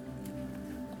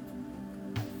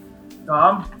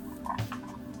 Tom?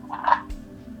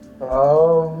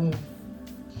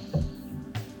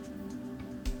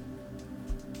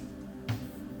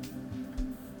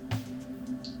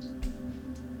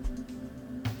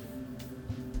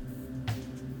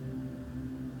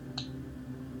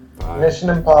 Mission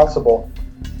Impossible.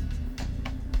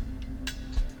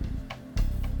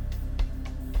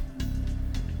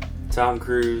 Tom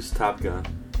Cruise, Top Gun.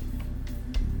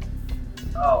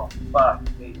 Oh, fuck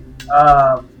me.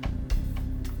 Oh,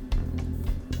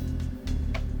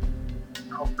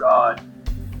 God.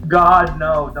 God,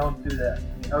 no, don't do that.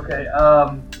 Okay,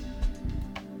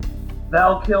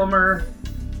 Val Kilmer,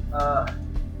 I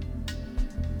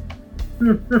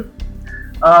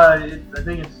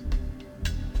think it's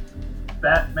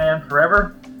Batman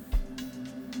Forever.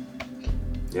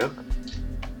 Yep.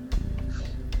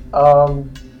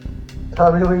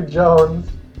 Tommy Lee Jones,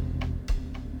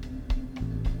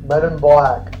 Men in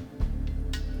Black.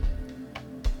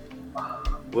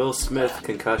 Will Smith,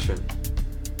 Concussion.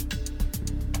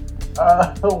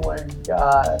 Oh my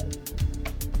god.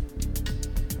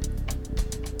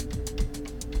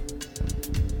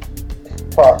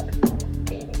 Fuck.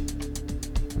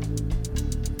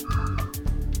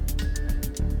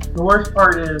 The worst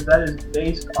part is that is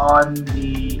based on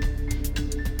the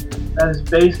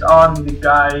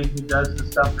guy who does the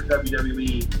stuff for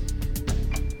WWE.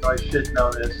 So I should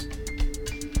know this,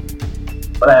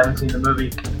 but I haven't seen the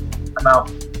movie. I'm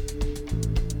out.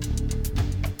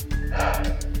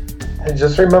 I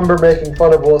just remember making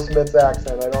fun of Will Smith's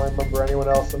accent. I don't remember anyone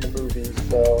else in the movie,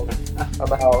 so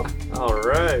I'm out.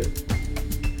 Alright.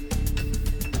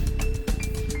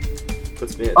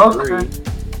 Puts me at Okay. 3.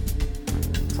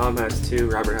 Tom has 2,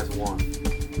 Robert has 1.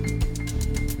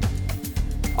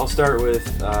 I'll start with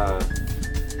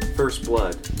First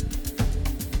Blood.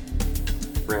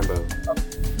 Rambo.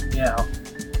 Yeah.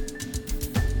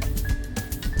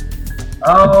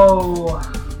 Oh.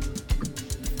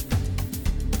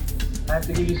 I have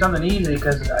to give you something easy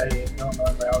because I don't know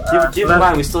about. Keep in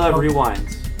mind, we still have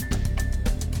rewinds.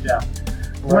 Yeah.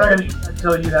 We're not gonna do that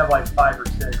until you have like 5 or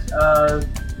 6.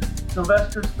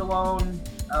 Sylvester Stallone,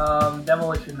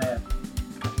 Demolition Man.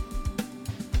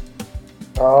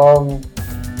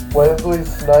 Wesley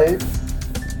Snipes.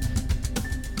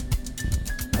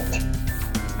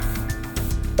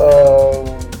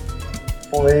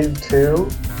 Blade 2.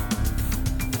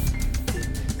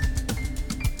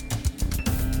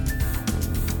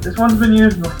 This one's been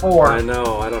used before. I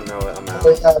know, I don't know it. I'm out.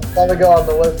 But yeah, it's gotta go on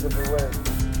the list if you win.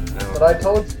 No. But I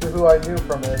told you who I knew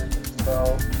from it,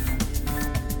 so.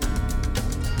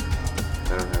 I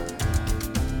don't know it.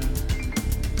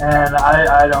 And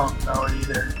I don't know it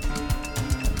either.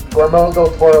 Guillermo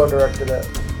del Toro directed it.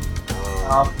 Okay.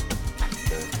 I'll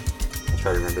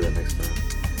try to remember that next time.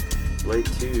 Blade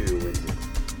 2 wins it.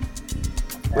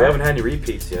 We haven't had any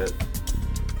repeats yet.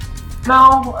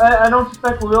 No, I don't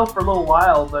suspect we will for a little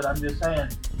while, but I'm just saying.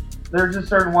 There's just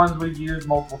certain ones we've used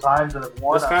multiple times that have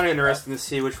won. It's kind of interesting to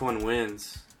see which one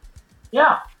wins.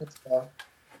 Yeah.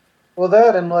 Well,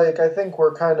 that and like I think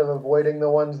we're kind of avoiding the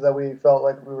ones that we felt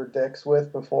like we were dicks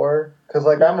with before. Because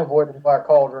like I'm avoiding Black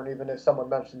Cauldron even if someone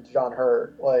mentions John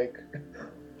Hurt. Like.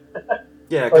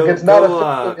 Yeah, Like, go it's not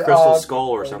a Crystal Skull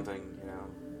or something, you know.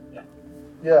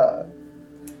 Yeah.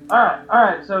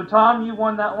 Alright, so Tom, you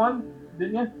won that one,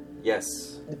 didn't you?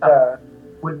 Yes. Yeah.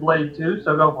 With Blade 2,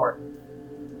 so go for it.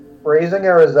 Raising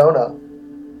Arizona.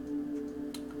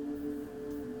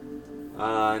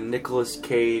 Nicolas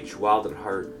Cage, Wild at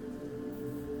Heart.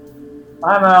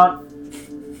 I'm out.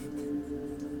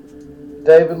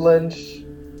 David Lynch,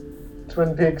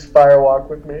 Twin Peaks Firewalk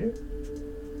with Me.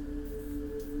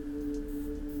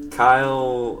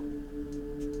 Kyle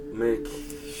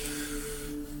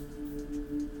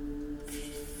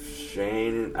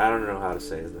Shane, I don't know how to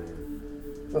say his name.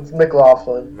 That's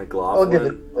McLaughlin. McLaughlin. I'll give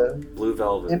it to him. Blue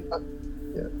Velvet.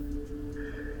 Yeah.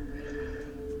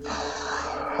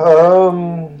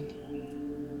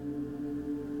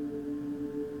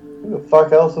 Who the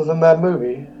fuck else was in that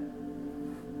movie?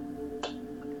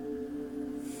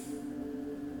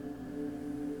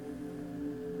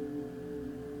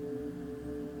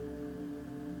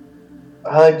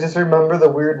 I just remember the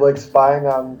weird like spying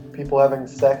on people having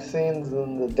sex scenes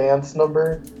and the dance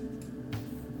number.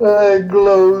 I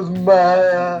close my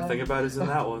eyes. Think about who's in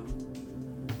that one.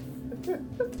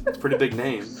 It's a pretty big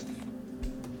name.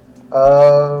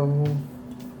 I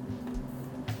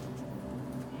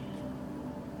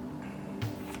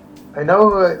know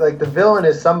like the villain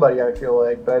is somebody I feel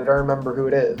like, but I don't remember who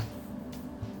it is.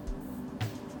 I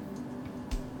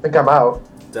think I'm out.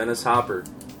 Dennis Hopper.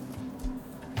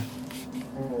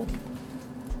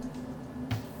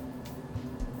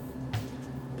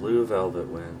 Blue Velvet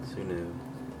wins. Who knew?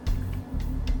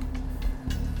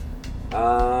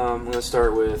 I'm gonna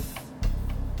start with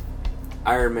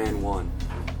Iron Man 1.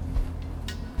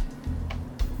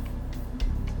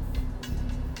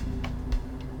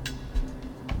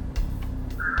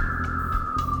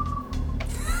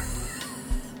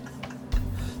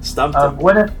 Stumped him.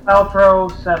 Gwyneth Paltrow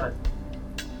 7.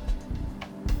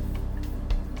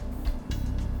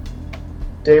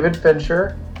 David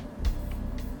Fincher.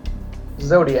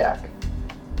 Zodiac.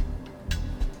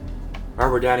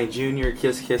 Robert Downey Jr.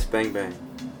 Kiss Kiss Bang Bang.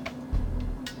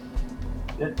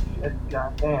 Shit,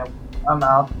 goddamn. I'm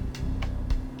out.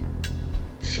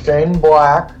 Shane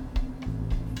Black.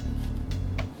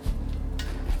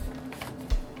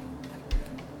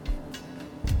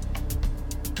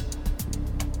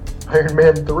 Iron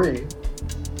Man 3.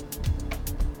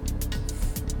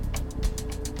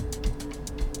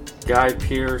 Guy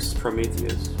Pearce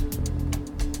Prometheus.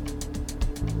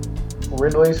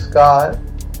 Ridley Scott.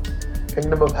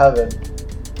 Kingdom of Heaven.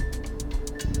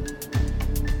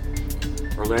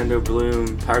 Orlando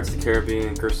Bloom Pirates of the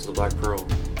Caribbean Curse of the Black Pearl.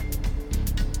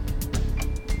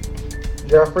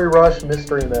 Jeffrey Rush,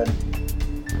 Mystery Men.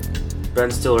 Ben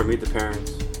Stiller Meet the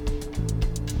Parents.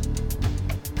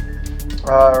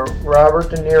 Robert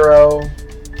De Niro.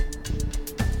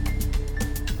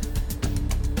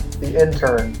 The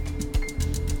Intern.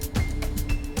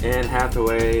 Anne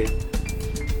Hathaway.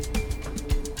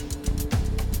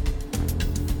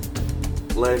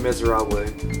 Les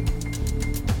Miserables.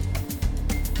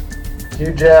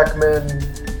 Hugh Jackman.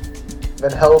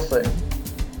 Van Helsing.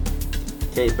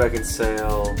 Kate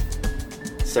Beckinsale.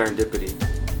 Serendipity.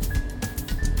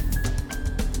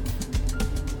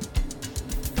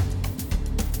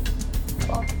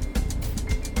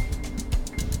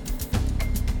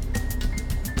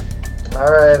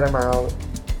 Alright, I'm out.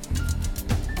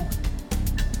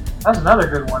 That's another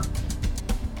good one.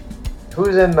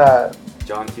 Who's in that?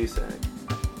 John Cusack.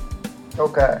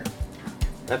 Okay.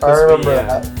 That I puts remember me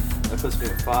that. that puts me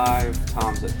at 5.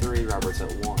 Tom's at 3. Robert's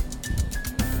at 1.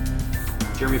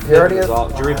 Jeremy He already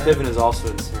Piven has is also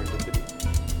in Serendipity.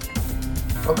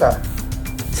 Okay.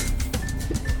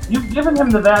 You've given him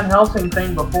the Van Helsing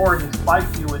thing before, and he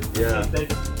spiked you with Yeah.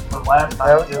 Bacon for last That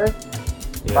time. was it?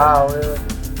 Yeah. Wow, really?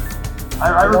 I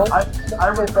You know,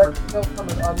 remember. that's still from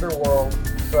an underworld,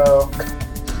 so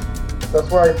that's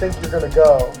where I think you're gonna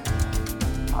go.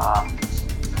 Ah,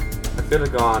 I could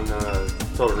have gone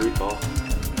Total Recall,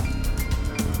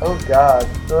 Oh god.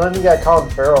 So then you got Colin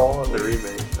Farrell. the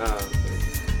remake. Okay.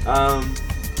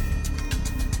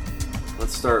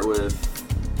 Let's start with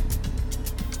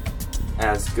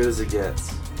As Good as It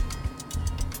Gets.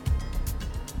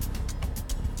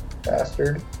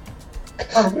 Bastard.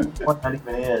 I don't know what that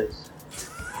even is.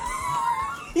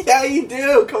 Yeah, you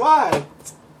do. Come on.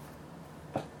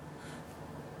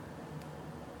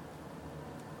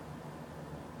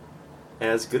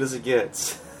 As Good as It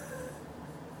Gets.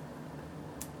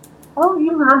 I don't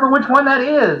even remember which one that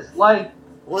is. Like,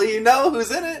 Well, you know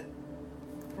who's in it.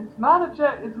 it's not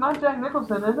Jack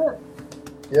Nicholson, is it?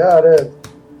 Yeah, it is.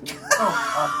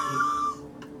 Oh,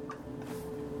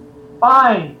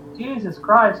 fine. Jesus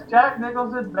Christ. Jack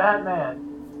Nicholson, Batman.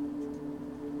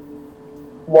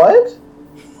 What?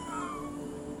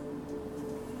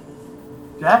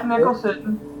 Jack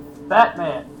Nicholson,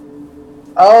 Batman.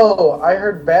 Oh, I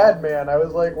heard Bad Man. I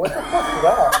was like, what the fuck is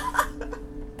that?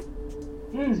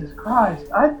 Jesus Christ.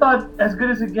 I thought As Good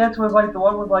as It Gets was like the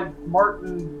one with like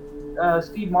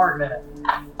Steve Martin in it.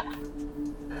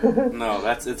 No,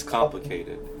 it's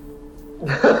complicated.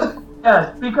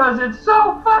 Yes, because it's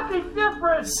so fucking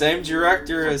different. Same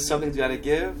director as Something's Gotta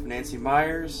Give, Nancy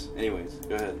Myers. Anyways,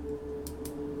 go ahead.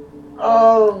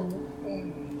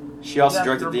 She also Yes,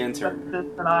 directed you're The Intern. better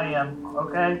than I am,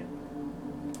 okay?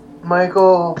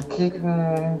 Michael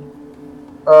Keaton.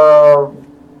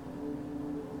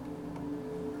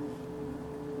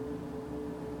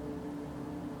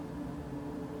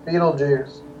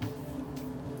 Beetlejuice.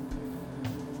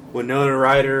 Winona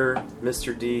Ryder,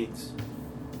 Mr. Deeds.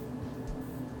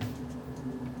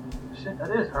 Shit,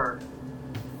 that is her.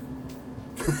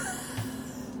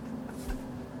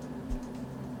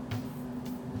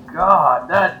 God,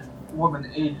 that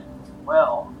woman aged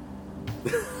well.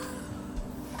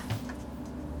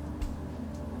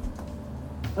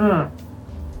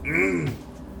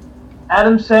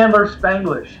 Adam Sandler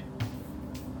Spanglish.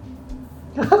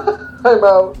 I'm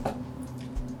out.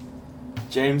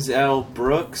 James L.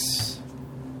 Brooks,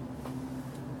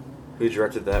 who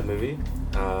directed that movie.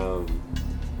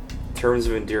 Terms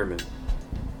of Endearment.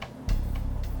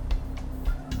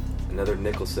 Another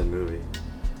Nicholson movie.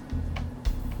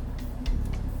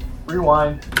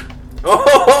 Rewind.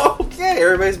 Oh, okay,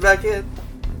 everybody's back in.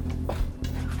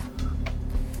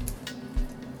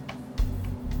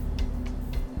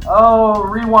 Oh,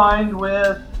 rewind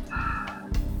with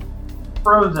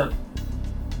Frozen.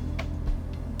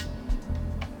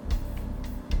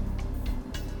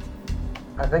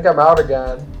 I think I'm out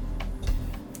again.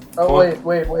 Oh, Cool.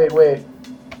 wait.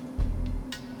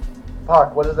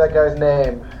 Fuck, what is that guy's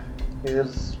name? He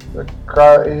was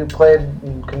Who played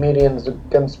in Comedians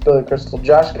Against Billy Crystal.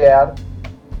 Josh Gad.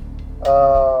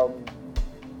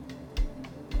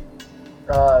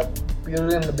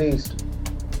 Beauty and the Beast.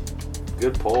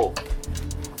 Good poll.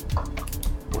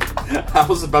 I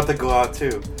was about to go out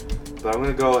too, but I'm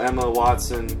gonna go Emma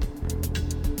Watson.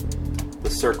 The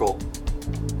Circle.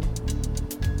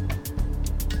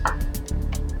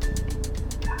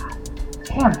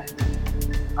 Damn it.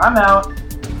 I'm out.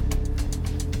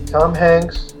 Tom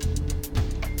Hanks.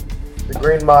 The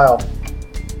Green Mile.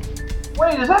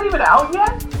 Wait, is that even out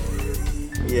yet?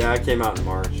 Yeah, it came out in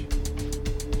March.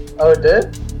 Oh, it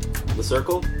did? The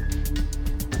Circle?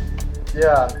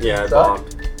 Yeah. Yeah, it So?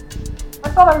 bombed. I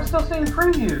thought I was still seeing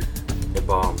previews. It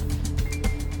bombed.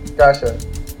 Gotcha.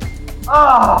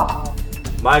 Oh.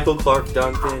 Michael Clark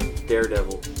Duncan,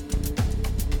 Daredevil.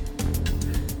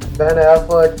 Ben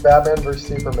Affleck, Batman vs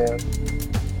Superman.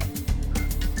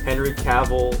 Henry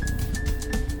Cavill,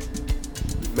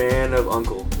 Man of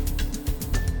Uncle.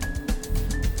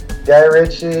 Guy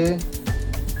Ritchie,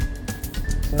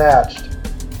 Snatched.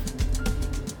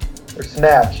 Or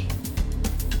Snatch.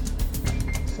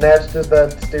 Snatched is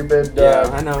that stupid... Yeah,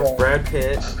 I know. Brad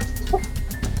Pitt.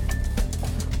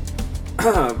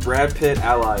 Brad Pitt,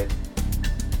 Allied.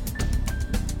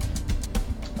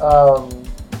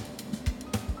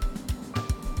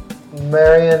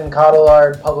 Marion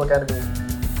Cotillard, Public Enemy.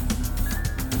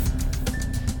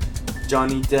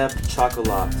 Johnny Depp,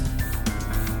 Chocolat.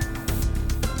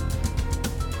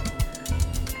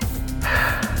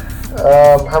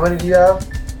 How many do you have?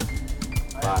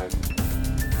 5.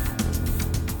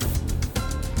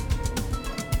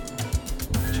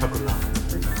 Chocolat.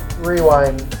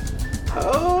 Rewind.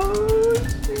 Oh,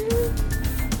 shit.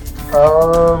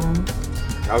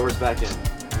 Albert's back in.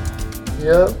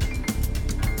 Yep.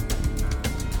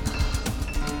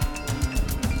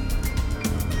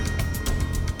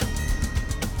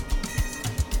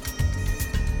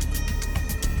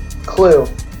 Clue.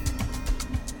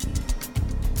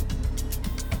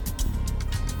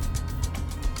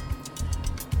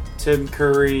 Tim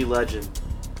Curry, Legend.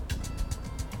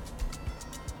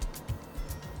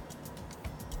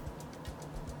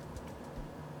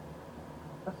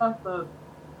 That's not the...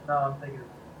 No, I'm thinking of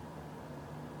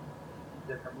a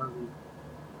different movie.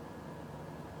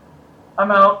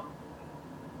 I'm out.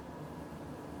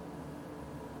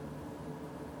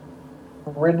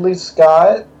 Ridley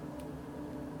Scott.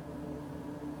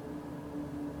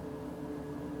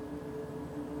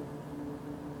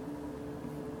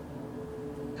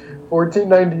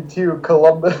 $14.92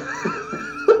 Columbus.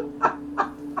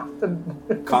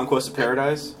 Conquest of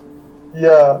Paradise.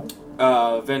 Yeah.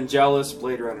 Vangelis,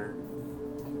 Blade Runner.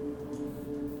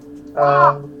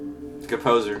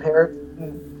 Composer.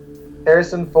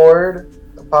 Harrison Ford,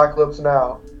 Apocalypse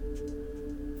Now.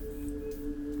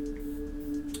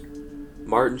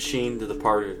 Martin Sheen, The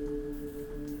Departed.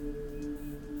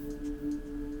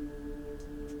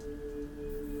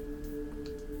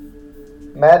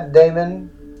 Matt Damon,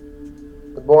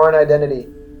 The Bourne Identity.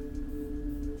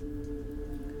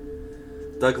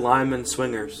 Doug Liman,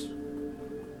 Swingers.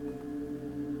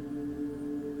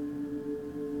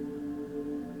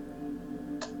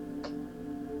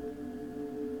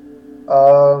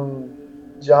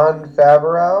 John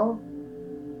Favreau.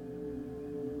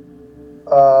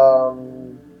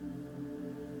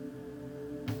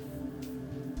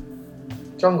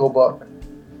 Jungle Book.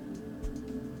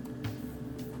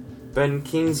 Ben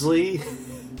Kingsley,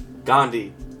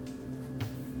 Gandhi.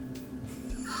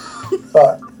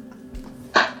 Fuck.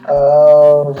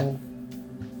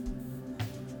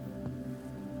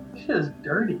 Shit is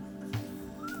dirty.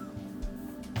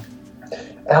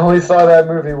 I only saw that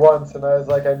movie once, and I was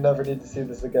like, I never need to see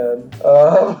this again.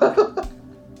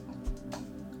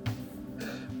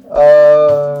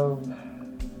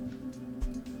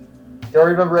 Don't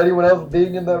remember anyone else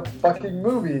being in that fucking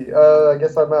movie. I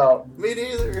guess I'm out. Me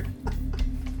neither.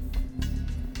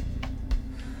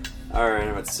 Alright,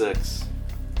 I'm at 6.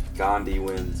 Gandhi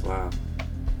wins. Wow.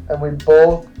 And we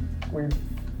both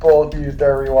used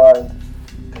our rewind.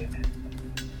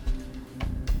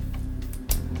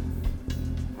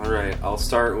 Alright, I'll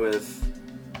start with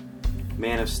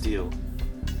Man of Steel.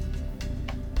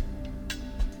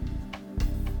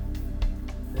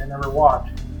 I never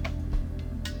watched.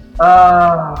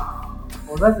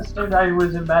 Was that the same guy who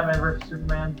was in Batman vs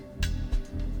Superman?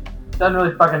 Doesn't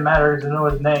really fucking matter because I know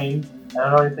his name. I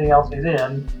don't know anything else he's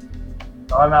in.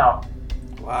 So I'm out.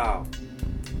 Wow.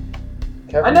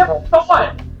 I never saw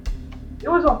it. It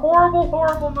was a horrible,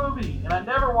 horrible movie, and I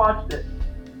never watched it.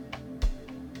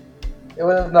 It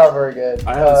was not very good.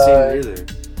 I haven't seen it either.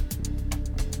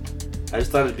 I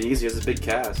just thought it'd be easy. It's a big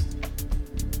cast.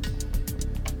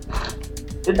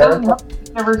 It doesn't help if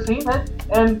you've never seen it,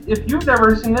 and if you've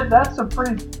never seen it, that's a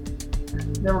pretty.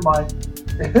 Never mind.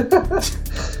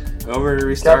 Over to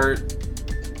restart.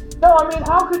 No, I mean,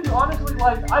 how could you honestly,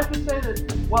 like, I could say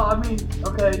that, well, I mean,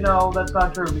 okay, no, that's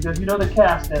not true, because you know the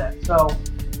cast in it, so,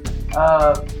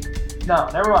 no,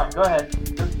 never mind, go ahead.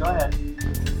 Just go ahead.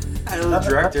 I know the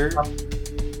director. Go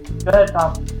ahead,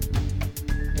 Tom.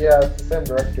 Yeah, it's the same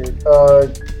director.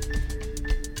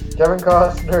 Kevin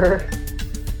Costner,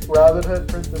 Robin Hood,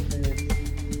 Prince of Thieves.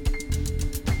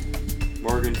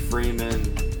 Morgan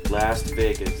Freeman, Las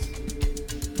Vegas.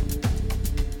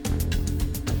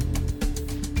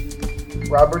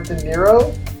 Robert De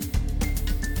Niro.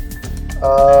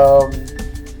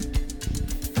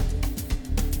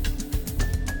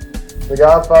 The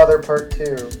Godfather Part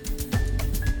 2.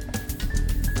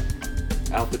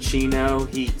 Al Pacino,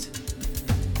 Heat.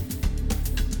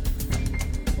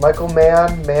 Michael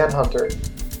Mann, Manhunter.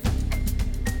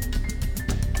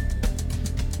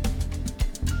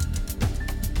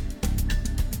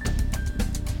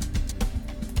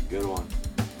 Good one.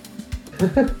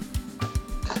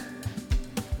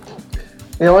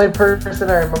 The only person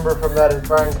I remember from that is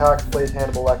Brian Cox plays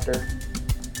Hannibal Lecter.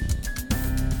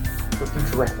 For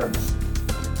future reference.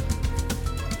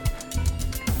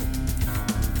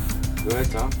 Go ahead,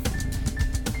 Tom.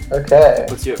 Okay.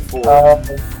 Puts you at 4.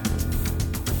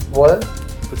 What?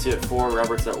 Puts you at 4.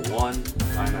 Robert's at 1.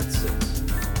 I'm at 6.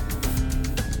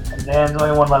 And Dan's the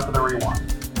only one left for the rewind.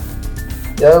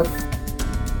 Yep.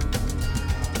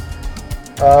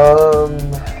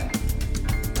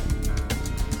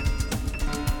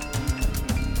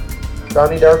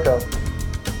 Donnie Darko.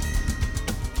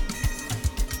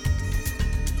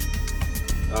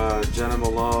 Jenna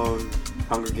Malone,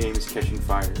 Hunger Games, Catching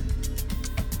Fire.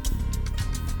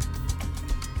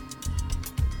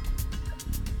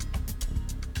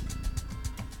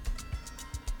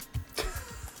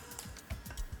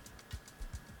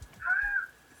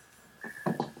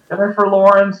 Jennifer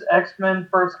Lawrence, X-Men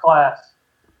First Class.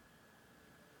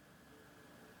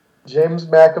 James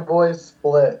McAvoy,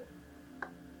 Split.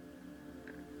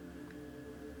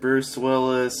 Bruce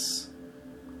Willis,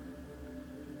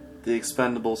 The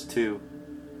Expendables 2.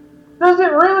 Does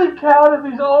it really count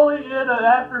if he's only in an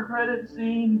after-credit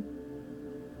scene?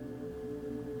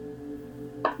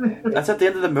 That's at the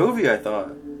end of the movie, I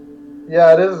thought.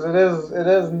 Yeah, it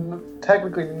is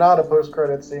technically not a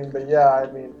post-credit scene, but yeah,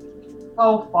 I mean...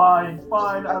 Oh, fine,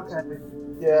 okay.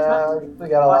 Yeah, we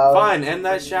got allowed. Fine, and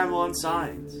that Shyamalan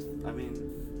signs. I mean...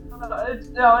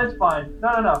 It's fine.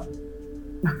 No.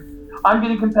 I'm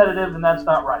getting competitive, and that's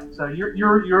not right. So you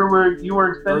were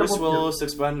Expendables. Bruce Willis,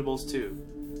 Expendables 2.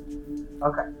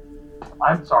 Okay,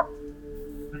 I'm sorry.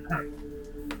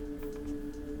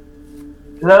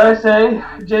 Did I say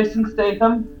Jason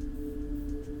Statham?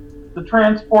 The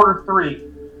Transporter 3.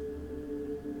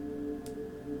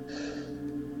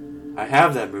 I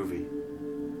have that movie.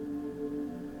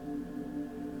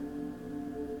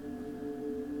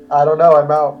 I don't know, I'm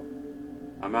out.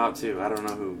 I'm out too. I don't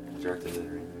know who directed it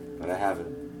or anything, but I have it.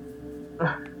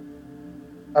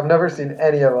 I've never seen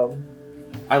any of them.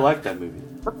 I like that movie.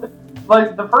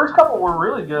 Like, the first couple were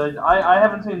really good. I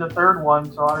haven't seen the third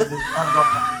one, so I was just kind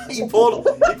of He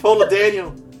pulled a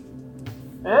Daniel.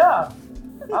 Yeah.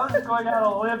 I was just going out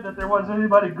on a limb that there wasn't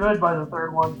anybody good by the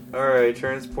third one. Alright,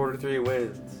 Transporter 3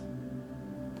 wins.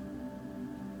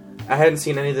 I hadn't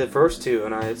seen any of the first two,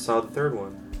 and I saw the third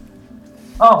one.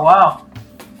 Oh, wow.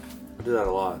 I do that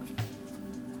a lot.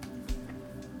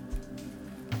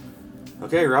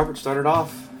 Okay, Robert started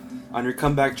off on your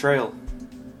comeback trail.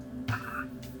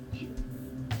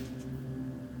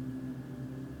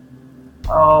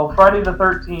 Oh, Friday the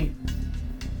 13th.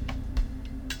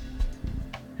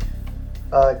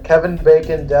 Kevin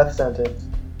Bacon, Death Sentence.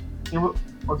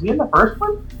 Was he in the first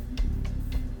one?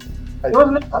 He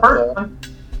wasn't in the first one.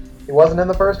 He wasn't in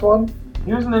the first one?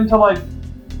 He wasn't until like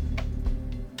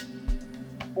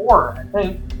 4, I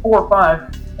think. 4 or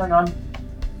 5. Hang on.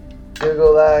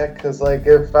 Google that, because like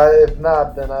if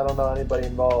not, then I don't know anybody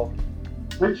involved.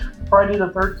 Which Friday the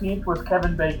 13th was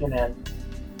Kevin Bacon in?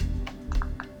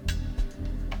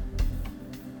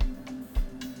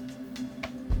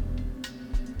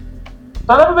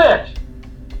 Son of a bitch!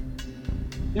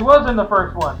 He was in the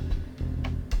first one.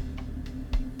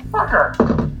 Fucker!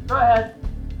 Go ahead.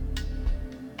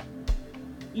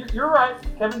 You're right,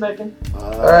 Kevin Bacon.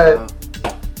 Alright.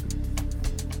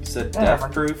 You said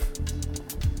Death Proof?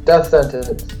 Death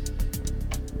Sentence.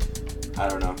 I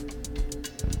don't know.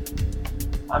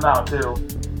 I'm out too.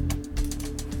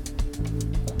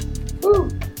 Woo!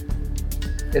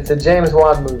 It's a James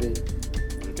Wan movie.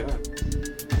 Okay.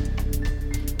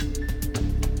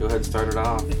 Go ahead and start it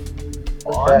off.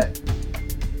 Okay.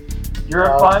 You're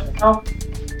at 5 now?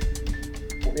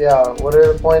 Yeah, what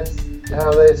are the points?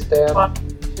 How they stand?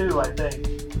 5-2, I think.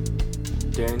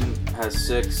 Dan has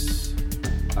 6.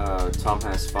 Tom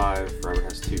has 5. Robert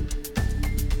has 2.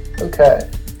 Okay.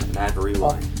 And I have a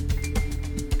rewind.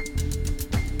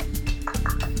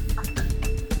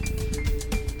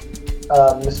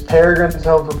 Miss Peregrine's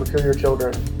Home for Peculiar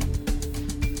Children.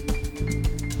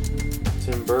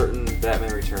 Tim Burton,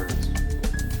 Batman Returns.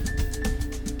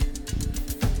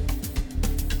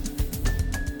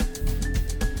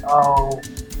 Oh.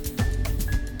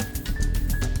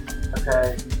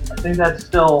 Okay. I think that's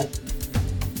still.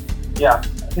 Yeah, I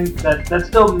think that's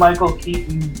still Michael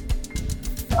Keaton.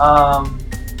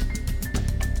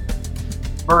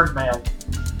 Birdman.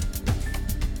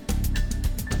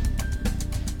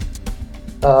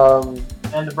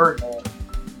 And the Birdman.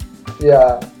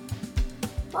 Yeah.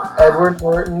 Edward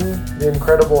Norton, The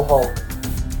Incredible Hulk.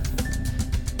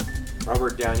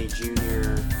 Robert Downey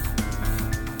Jr.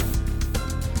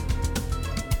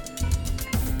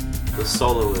 The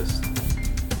Soloist.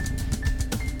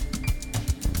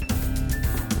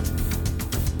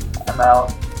 I'm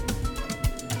out.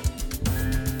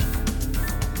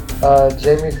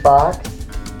 Jamie Foxx.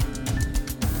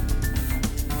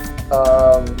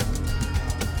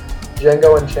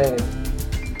 Django Unchained.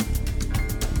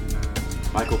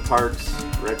 Michael Parks,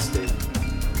 Red State.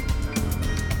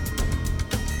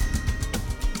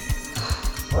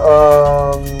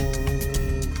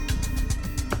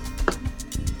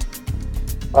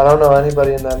 I don't know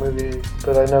anybody in that movie,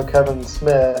 but I know Kevin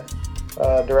Smith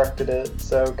directed it.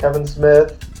 So Kevin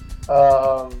Smith,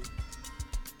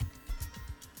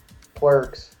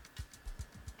 Clerks.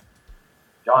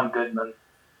 John Goodman.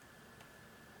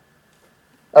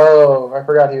 Oh, I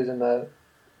forgot he was in that.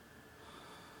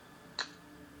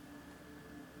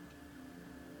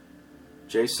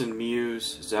 Jason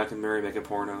Mewes, Zack and Mary Make a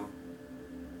Porno.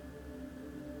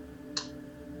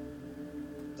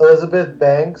 Elizabeth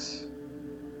Banks,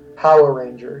 Power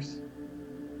Rangers.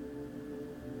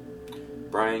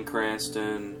 Bryan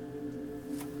Cranston,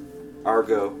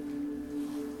 Argo.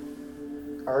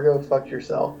 Argo, fuck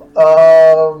yourself.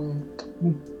 Go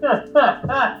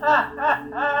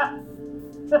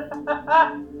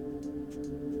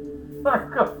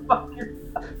fuck yourself.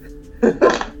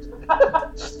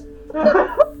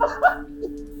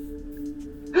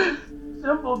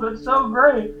 Simple but so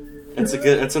great. It's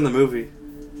in the movie.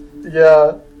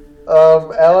 Yeah.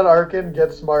 Alan Arkin,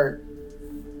 Get Smart.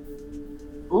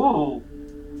 Ooh.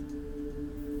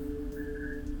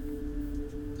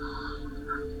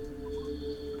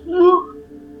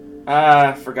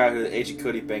 I forgot who the Agent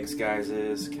Cody Banks guys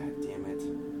is. God damn it.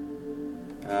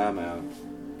 I'm out.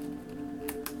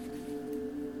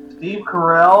 Steve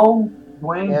Carell,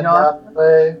 Dwayne Anne Johnson.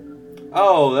 Hathaway.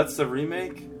 Oh, that's the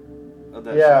remake of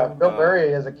that Yeah, show? Bill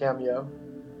Murray has a cameo.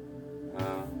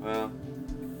 Well,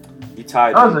 you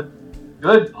tied That me. was a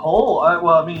good poll.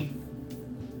 Well, I mean,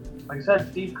 like I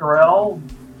said, Steve Carell,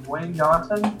 Dwayne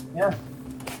Johnson. Yeah.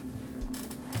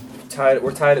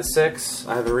 We're tied at 6.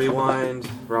 I have a rewind.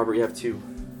 Robert, you have 2.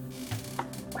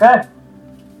 Okay.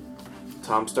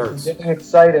 Tom starts. It's getting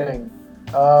exciting.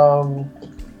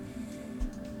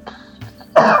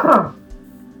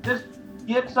 Just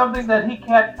get something that he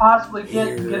can't possibly get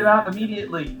and get it out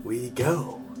immediately. We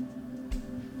go.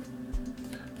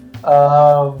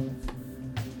 I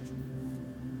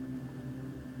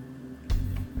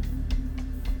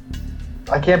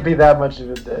can't be that much of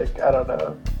a dick. I don't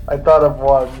know. I thought of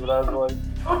one, but I was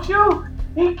like, Don't you?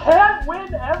 He can't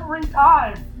win every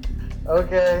time.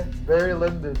 okay, Barry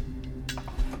Lyndon.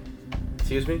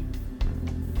 Excuse me?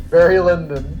 Barry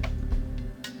Lyndon.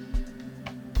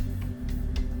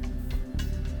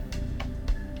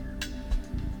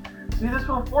 See, this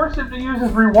will force him to use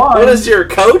his rewind. What is your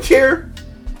coach here?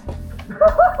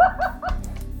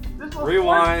 This will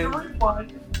Rewind. force him to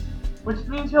rewind, which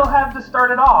means he'll have to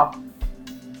start it off.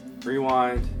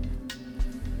 Rewind.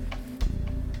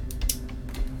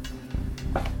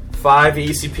 5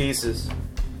 easy pieces.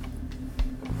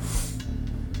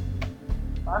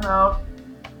 I'm out.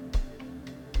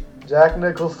 Jack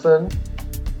Nicholson.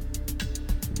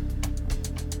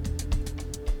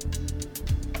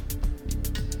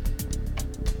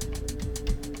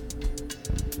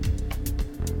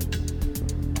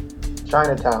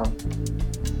 Chinatown.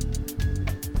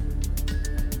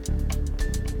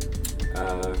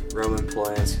 Roman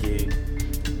Polanski,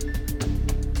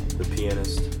 The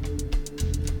Pianist.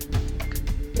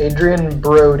 Adrian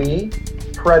Brody.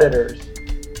 Predators.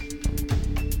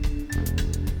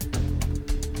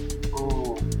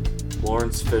 Ooh.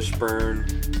 Lawrence Fishburne,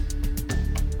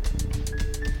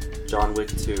 John Wick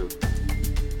 2.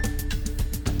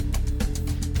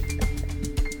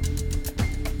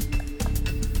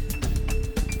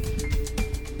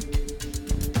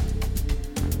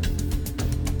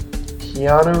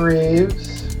 Keanu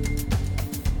Reeves.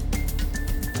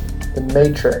 The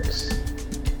Matrix.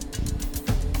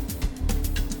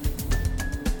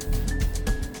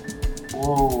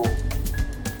 Ooh.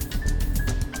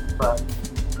 But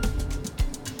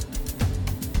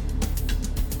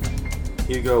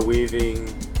Hugo Weaving,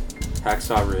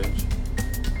 Hacksaw Ridge.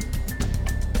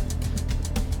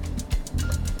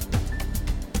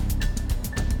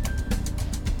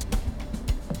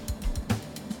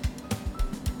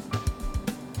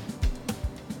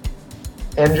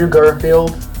 Andrew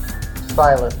Garfield.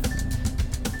 Silence.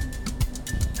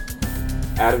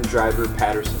 Adam Driver,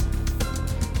 Patterson.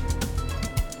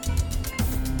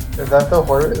 Is that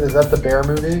the bear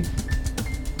movie?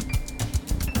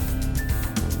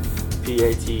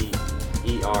 Paterson.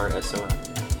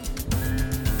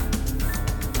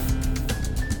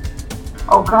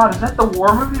 oh god, is that the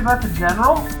war movie about the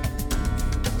general?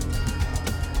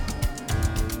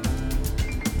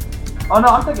 Oh no,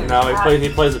 I'm thinking. No, he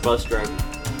plays a bus driver.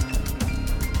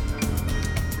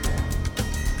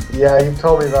 Yeah, you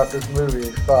told me about this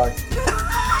movie. Fuck.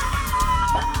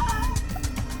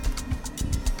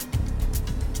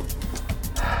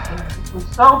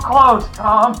 We're so close,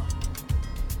 Tom.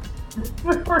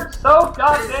 We're so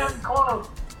goddamn close.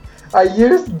 I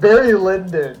used Barry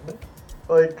Lyndon.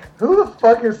 Like, who the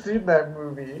fuck has seen that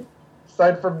movie?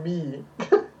 Aside from me.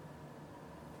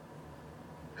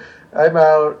 I'm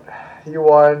out. He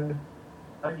won.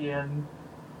 Again.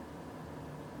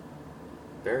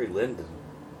 Barry Lyndon.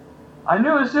 I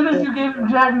knew as soon as you gave him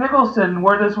Jack Nicholson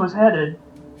where this was headed.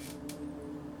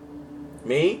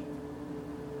 Me?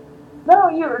 No,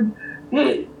 you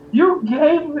gave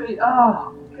me.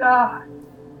 Oh god.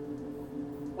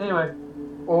 Anyway.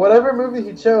 Well, whatever movie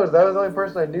he chose, that was the only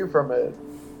person I knew from it.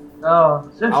 Oh.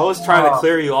 I was trying to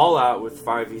clear you all out with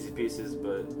 5 easy pieces,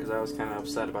 but because I was kind of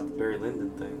upset about the Barry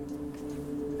Lyndon thing.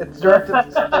 It's directed.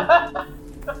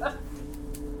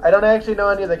 I don't actually know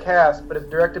any of the cast, but it's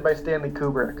directed by Stanley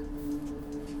Kubrick.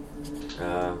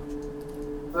 So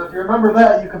if you remember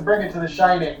that, you can bring it to The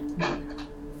Shining.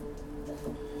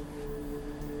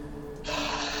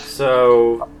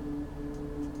 So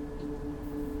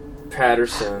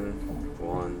Patterson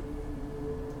won.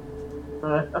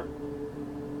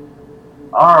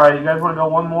 Alright, you guys want to go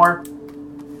one more?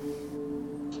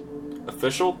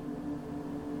 Official?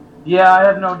 Yeah, I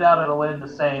have no doubt it'll end the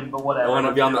same, but whatever. You want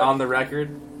to be on the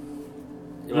record?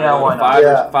 You Yeah, wanna why go not? 5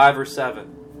 Yeah. or 5 or 7.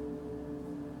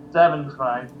 7's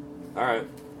fine. All right.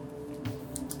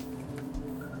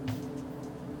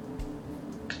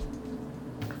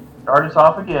 Start us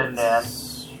off again, Dan.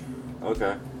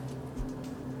 Okay.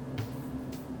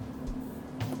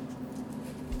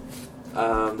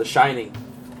 The Shining.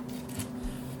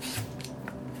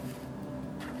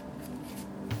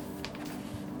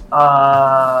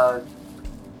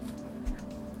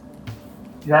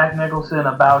 Jack Nicholson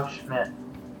about Schmidt.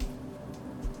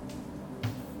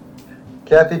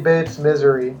 Kathy Bates,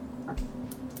 Misery.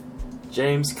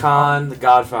 James Caan, The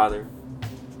Godfather.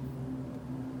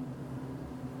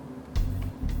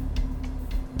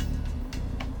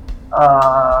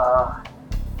 Oh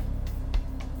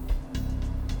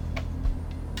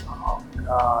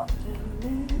god.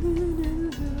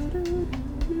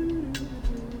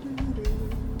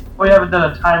 We haven't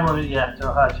done a time limit yet,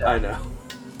 so hush up. I know.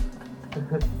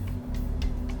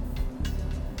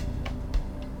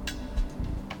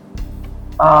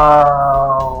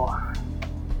 Oh.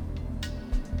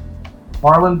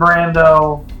 Marlon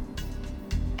Brando.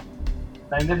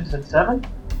 Magnificent Seven?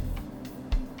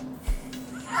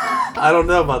 I don't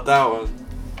know about that one.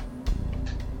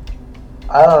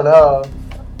 I don't know.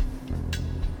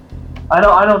 I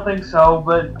don't think so,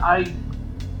 but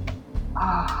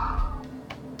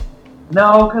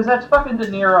no, because that's fucking De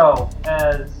Niro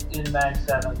as in Mag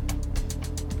 7.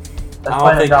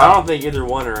 I don't think either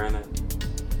one are in it.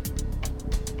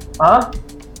 Huh?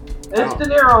 It's De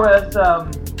Niro as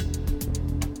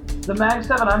the Mag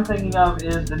 7 I'm thinking of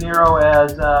is De Niro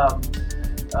as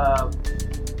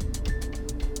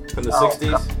From the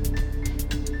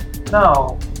 60s?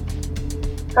 no.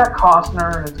 It's got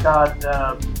Costner and it's got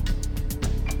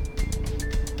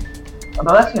oh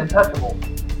no, that's The Untouchable.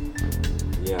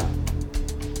 Yeah.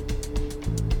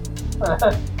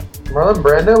 Marlon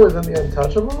Brando was in The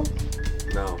Untouchable?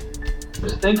 No. I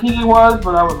was thinking he was,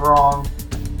 but I was wrong.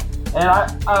 And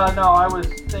I was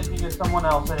thinking of someone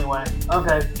else anyway.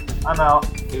 Okay, I'm out.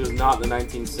 He was not in the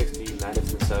 1960s,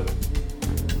 Magnificent Seven.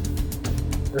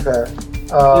 Okay.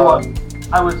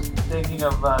 I was thinking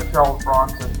of Charles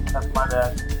Bronson. That's my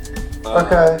bad.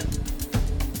 Okay.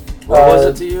 What was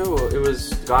it to you? It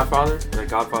was Godfather? Like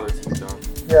Godfather Keystone.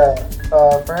 Yeah.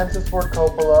 Francis Ford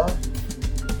Coppola.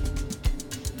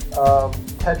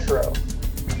 Tetro.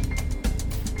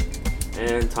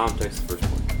 And Tom takes the first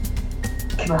point.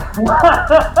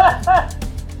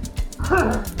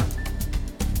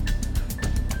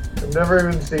 I've never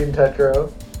even seen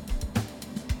Tetro.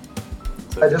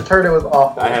 So I just heard it was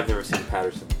awful. I have never seen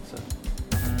Patterson, so.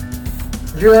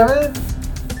 You haven't?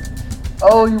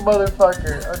 Oh, you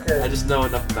motherfucker. Okay. I just know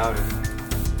enough about it.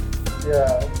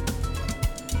 Yeah.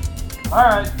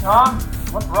 Alright, Tom,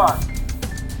 let's rock.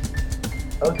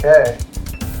 Okay.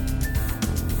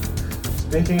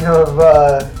 Speaking of,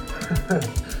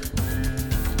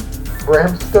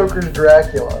 Bram Stoker's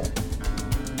Dracula.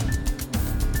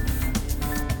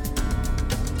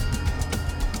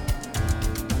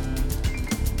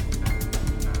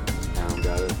 Tom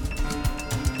got it.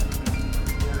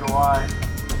 Neither do I.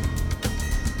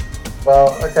 Well,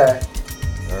 okay.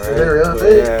 Alright. Is it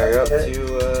really? Yeah, you're up Okay.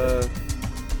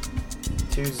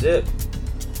 to zip.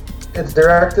 It's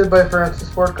directed by Francis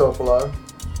Ford Coppola.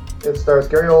 It stars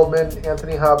Gary Oldman,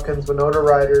 Anthony Hopkins, Winona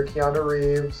Ryder, Keanu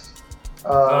Reeves.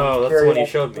 Oh, that's the Carrie one you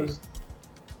showed me. Ellis.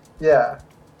 Yeah.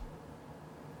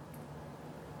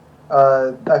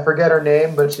 I forget her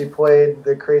name, but she played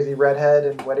the crazy redhead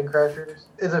in Wedding Crashers.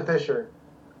 Isa Fisher.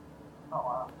 Oh,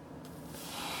 wow.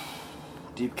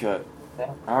 Deep cut.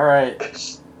 Yeah.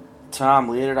 Alright. Tom,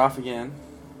 lead it off again.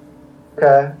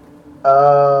 Okay.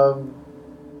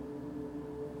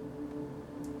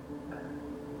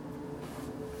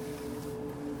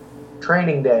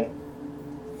 Training Day.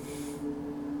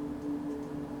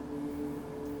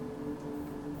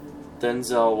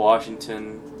 Denzel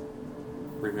Washington,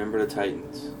 Remember the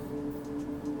Titans.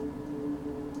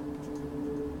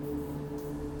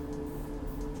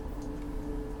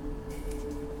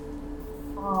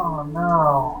 Oh,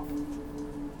 no.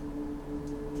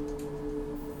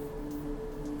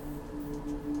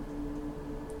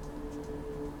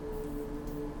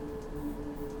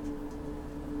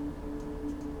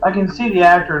 I can see the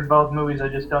actor in both movies, I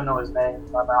just don't know his name.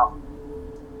 I'm out.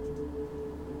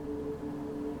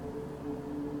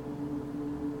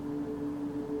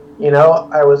 You know,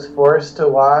 I was forced to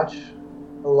watch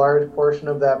a large portion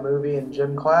of that movie in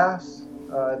gym class,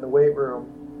 in the weight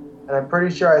room. And I'm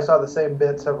pretty sure I saw the same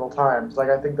bit several times. Like,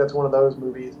 I think that's one of those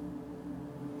movies.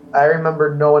 I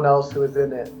remember no one else who was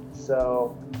in it,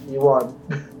 so you won.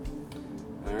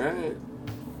 Alright.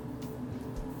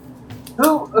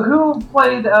 Who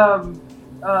played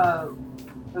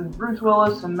Bruce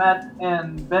Willis and Matt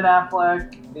and Ben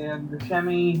Affleck and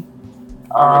Buscemi?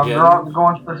 Armageddon. They're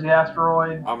going towards the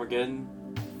asteroid. Armageddon.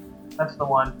 That's the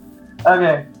one.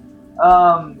 Okay.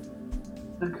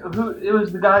 It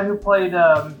was the guy who played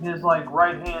his like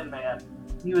right hand man.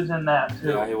 He was in that too.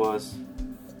 Yeah, he was.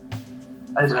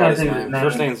 I just can't think of his name.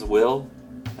 First name's Will,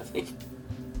 I think.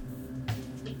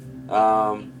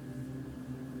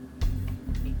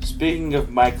 Speaking of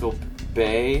Michael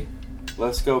Bay,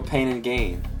 let's go Pain and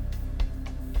Gain.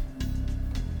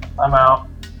 I'm out.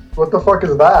 What the fuck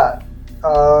is that?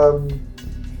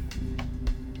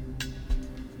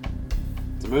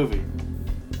 It's a movie.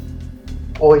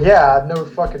 Well, yeah, no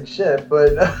fucking shit,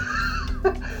 but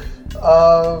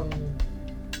I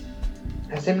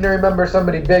seem to remember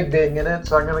somebody big being in it,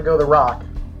 so I'm gonna go The Rock.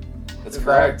 That's Is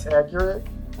correct. that accurate?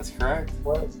 That's correct.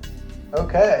 What?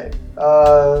 Okay.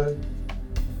 I'll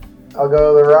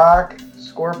go The Rock,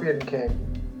 Scorpion King.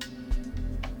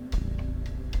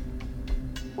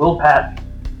 Will Patton.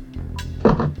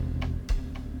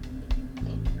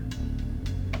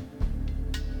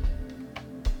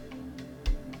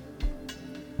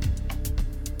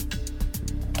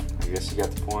 I guess you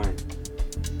got the point.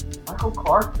 Michael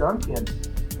Clark Duncan.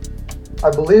 I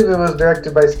believe it was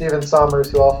directed by Stephen Sommers,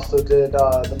 who also did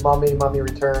The Mummy, Mummy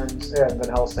Returns, and Van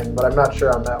Helsing, but I'm not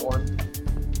sure on that one.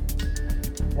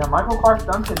 Yeah, Michael Clark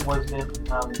Duncan was in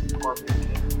Scorpion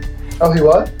King. Oh, he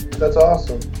was? That's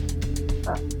awesome.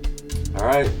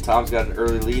 Alright, Tom's got an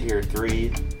early lead here,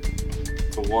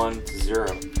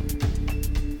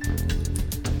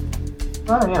 3-1-0.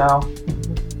 Well, you know,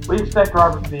 we expect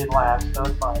Robert to be in last, so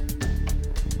it's fine.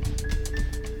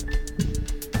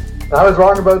 I was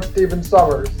wrong about Stephen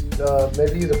Sommers.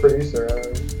 Maybe he's a producer.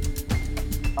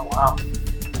 Oh wow.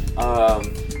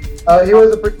 He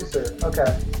was a producer.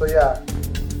 Okay, so yeah.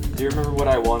 Do you remember what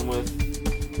I won with?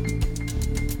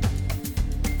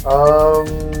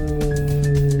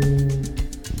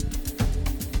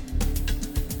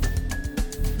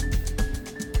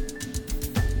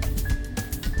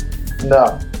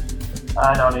 No.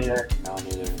 I don't either. No,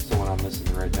 neither. It's the one I'm missing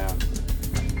to write down.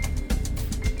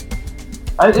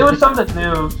 It was something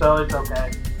new, so it's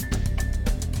okay.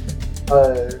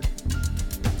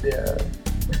 Yeah.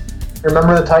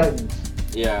 Remember the Titans.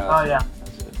 Yeah. Oh yeah.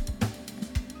 That's it.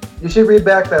 You should read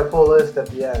back that full list at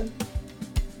the end.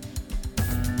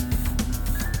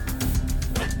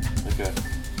 Okay.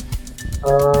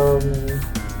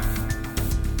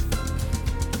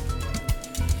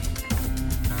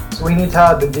 Sweeney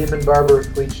Todd, the Demon Barber of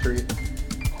Fleet Street.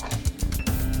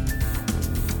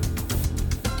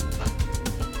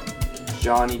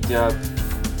 Johnny Depp,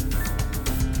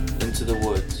 Into the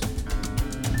Woods.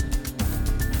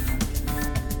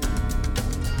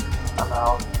 I'm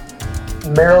out.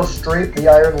 Meryl Streep, the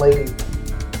Iron Lady.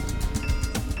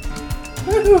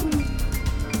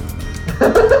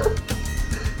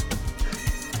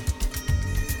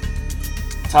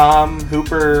 Tom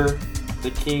Hooper,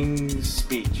 The King's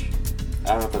Speech.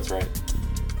 I don't know if that's right.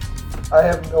 I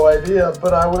have no idea,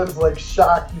 but I was like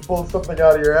shocked you pulled something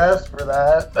out of your ass for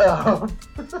that.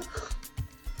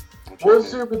 We'll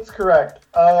assume it's correct.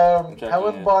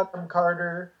 Helen Bonham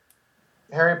Carter,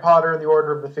 Harry Potter and the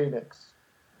Order of the Phoenix.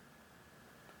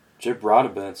 Jim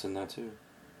Broadbent's in that too.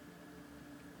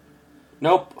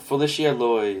 Nope, Felicia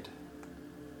Lloyd.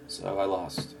 So I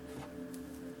lost.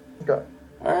 Okay.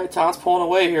 Alright, Tom's pulling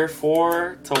away here.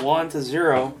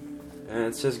 4-1-0. And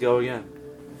it says go again.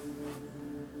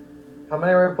 How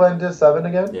many were we playing to? 7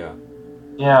 again? Yeah.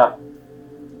 Yeah.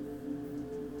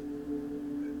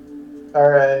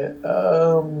 Alright.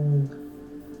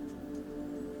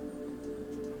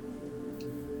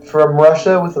 From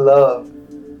Russia with Love.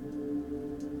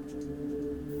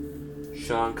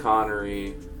 Sean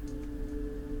Connery.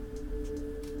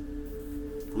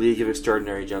 League of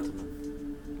Extraordinary Gentlemen.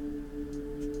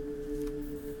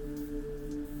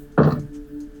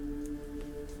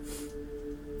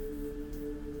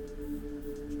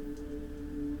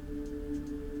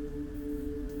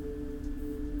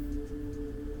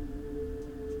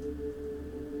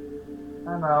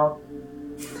 I'm out.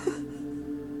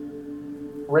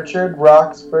 Richard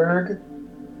Roxburgh,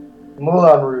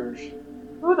 Moulin Rouge.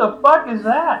 Who the fuck is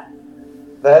that?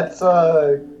 That's,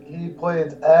 he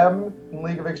plays M in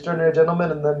League of Extraordinary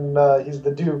Gentlemen, and then he's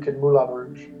the Duke in Moulin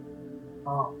Rouge.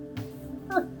 Oh.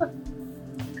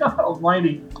 God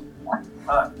almighty.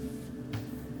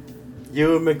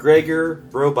 Ewan McGregor,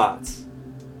 Robots.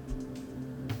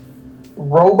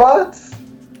 Robots?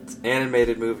 It's an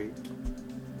animated movie.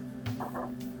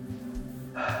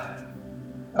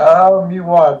 You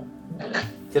won.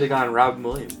 Could have gone Robin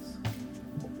Williams.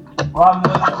 Ron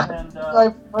Williams and,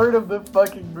 I've heard of the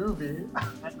fucking movie.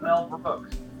 and Mel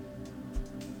Brooks.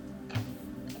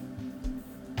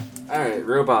 Alright,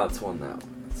 Robots won that one.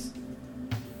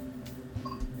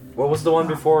 What was the one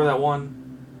before that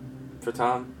one for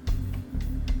Tom?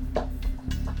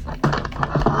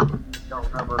 Don't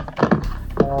remember.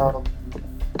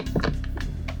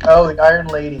 The Iron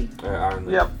Lady. Alright, Iron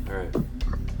Lady. Yep. Alright.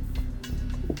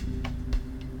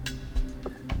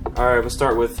 Alright, we'll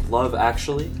start with Love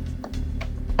Actually.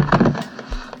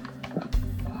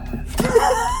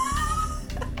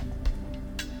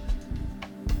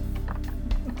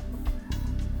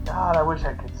 God, I wish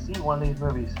I could see one of these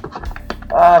movies.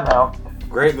 I'm out.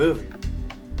 Great movie.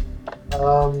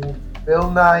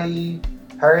 Bill Nye,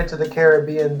 Pirates of the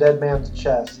Caribbean, Dead Man's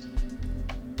Chest.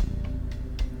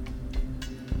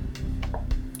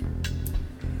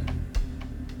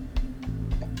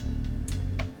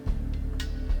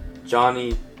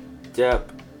 Johnny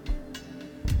Depp,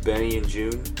 Benny and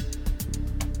June.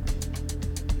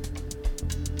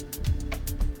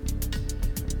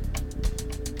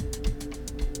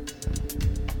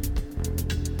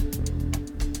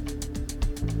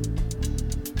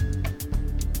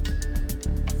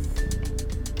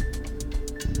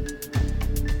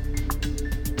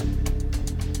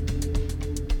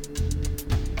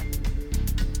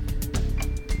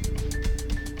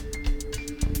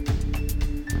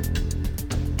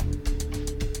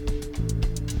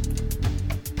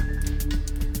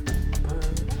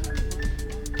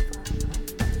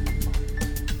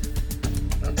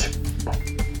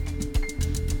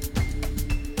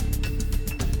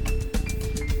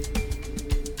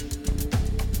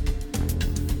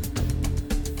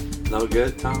 No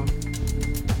good, Tom?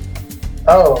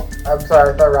 Oh, I'm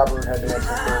sorry. I thought Robert had to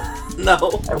answer first.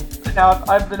 No.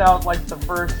 I've been out like the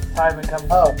first time it comes.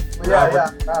 Oh, well,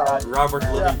 yeah. Out. Robert's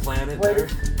Living Planet Wait, there.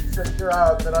 since you're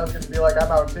out, then I was going to be like,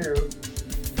 I'm out too.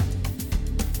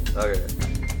 Okay.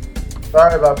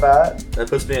 Sorry about that. That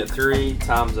puts me at 3,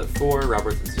 Tom's at 4,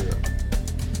 Robert's at 0.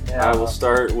 Yeah. I will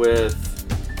start with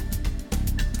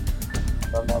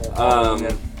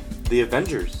The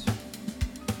Avengers.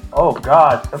 Oh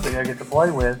God, something I get to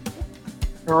play with.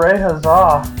 Hooray,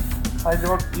 huzzah! I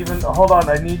don't even hold on.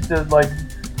 I need to like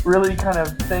really kind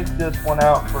of think this one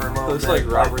out for a little Looks bit.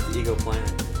 like Robert's Ego Planet.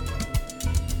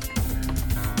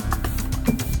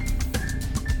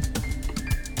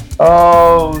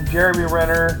 Oh, Jeremy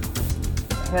Renner,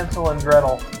 Hansel and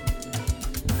Gretel.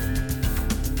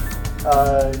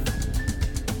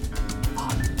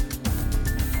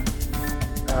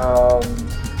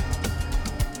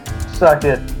 Suck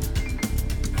it.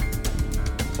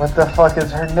 What the fuck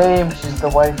is her name? She's the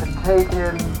wife in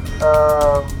Taken.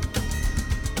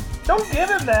 Don't give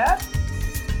him that.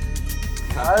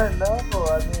 I don't know.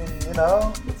 I mean, you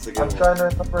know, That's a good I'm one. trying to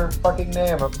remember her fucking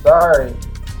name. I'm sorry.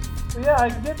 Well, yeah, I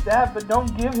get that, but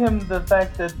don't give him the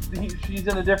fact that she's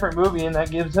in a different movie, and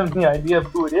that gives him the idea of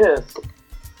who it is.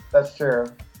 That's true.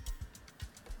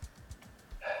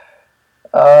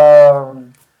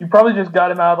 You probably just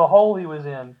got him out of the hole he was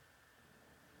in.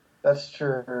 That's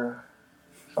true.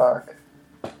 Fuck.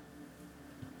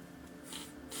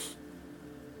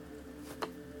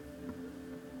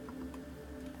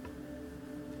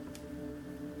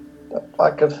 The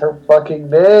fuck is her fucking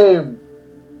name?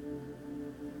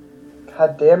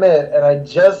 God damn it! And I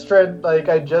just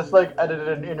edited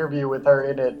an interview with her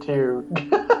in it too.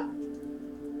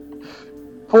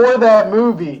 For that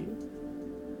movie.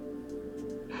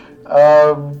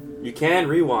 You can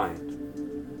rewind.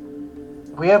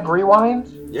 We have rewind?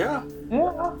 Yeah.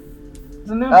 Yeah. It's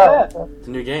a new set. It's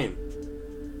a new game.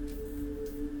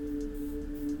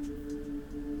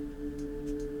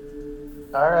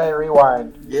 Alright,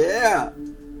 rewind. Yeah.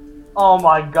 Oh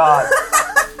my god.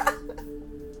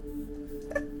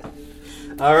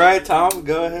 All right, Tom,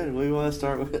 go ahead. What do you want to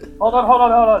start with? Hold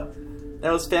on.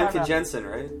 That was Famke Time out. Jensen,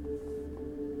 right?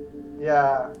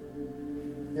 Yeah.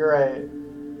 You're right.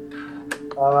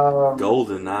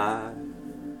 Golden Eye.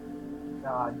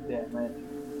 God damn it.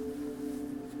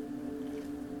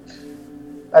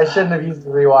 I shouldn't have used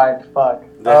the rewind. Fuck.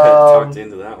 Talked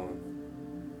into that one.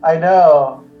 I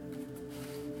know.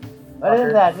 What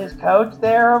is that? His coach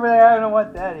there over there? I don't know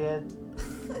what that is.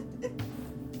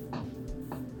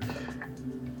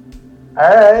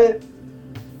 Alright.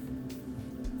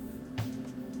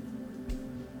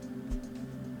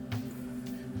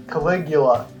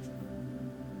 Caligula.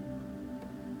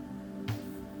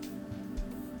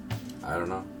 I don't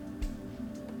know.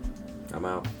 I'm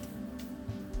out.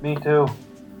 Me too.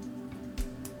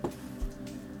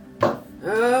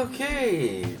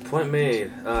 Okay, point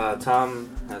made. Tom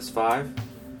has 5.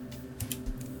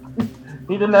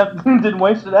 He didn't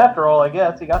waste it after all, I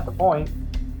guess. He got the point.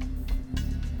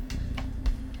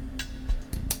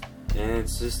 And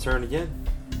it's his turn again.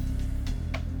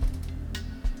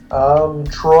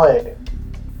 Troy.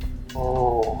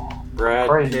 Oh. Brad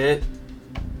Crazy. Pitt.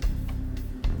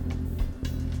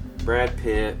 Brad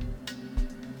Pitt.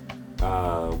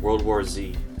 World War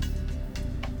Z.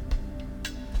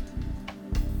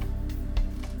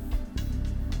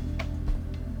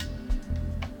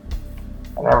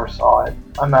 I never saw it.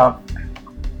 I'm out.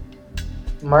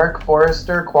 Mark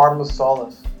Forrester, Quantum of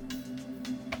Solace.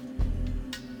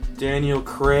 Daniel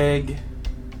Craig.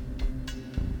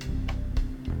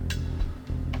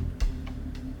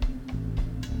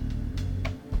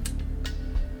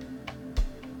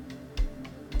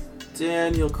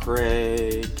 Daniel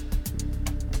Craig.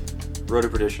 Road to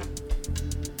Perdition.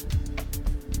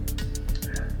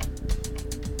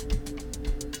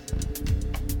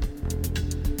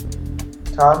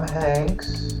 Tom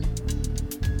Hanks.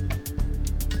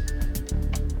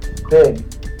 Big.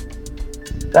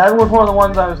 That was one of the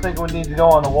ones I was thinking would need to go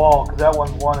on the wall, because that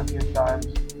one's won a few times.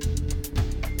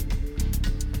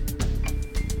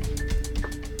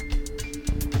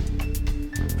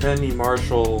 Penny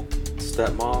Marshall,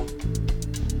 Stepmom.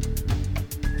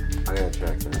 I gotta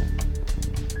check that.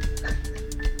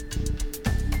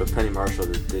 But Penny Marshall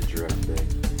did direct Big.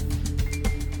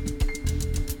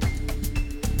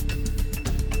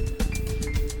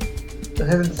 I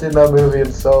haven't seen that movie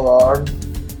in so long.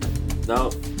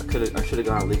 No, I should have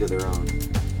gone League of Their Own.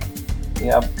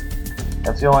 Yep.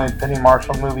 That's the only Penny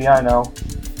Marshall movie I know.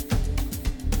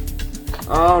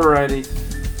 Alrighty.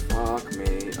 Fuck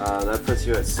me. That puts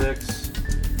you at 6.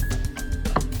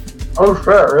 Oh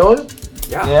shit, really?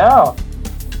 Yeah. Yeah.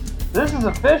 This is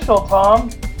official,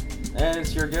 Tom. And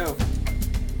it's your go.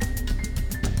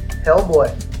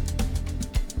 Hellboy.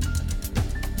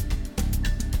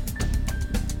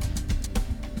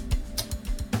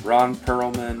 Ron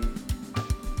Perlman.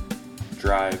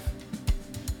 Drive.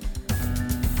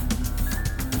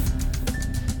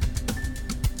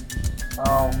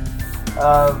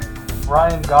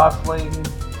 Ryan Gosling,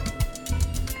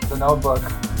 The Notebook.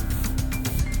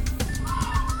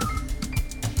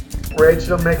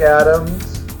 Rachel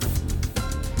McAdams,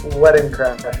 Wedding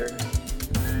Crashers.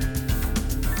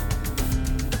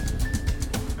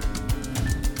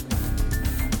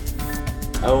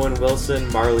 Owen Wilson,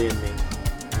 Marley and Me.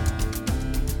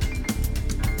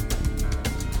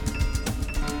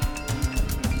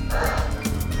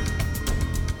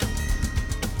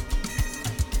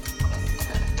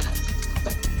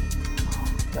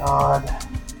 God.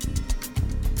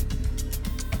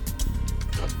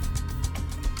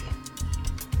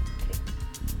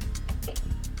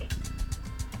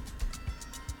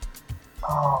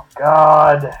 Oh,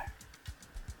 God.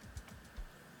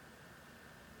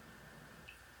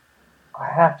 I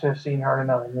have to have seen her in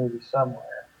another movie somewhere.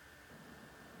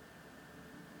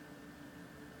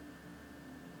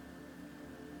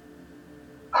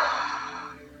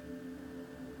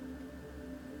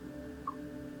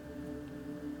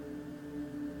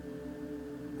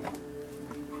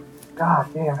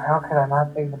 God damn, how could I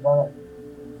not think about it?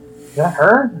 Is that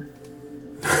her?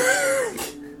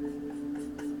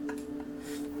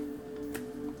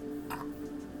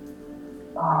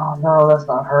 Oh, no, that's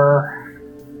not her.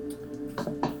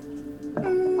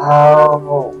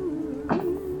 Oh.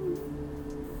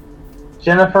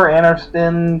 Jennifer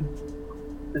Aniston,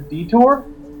 The Detour?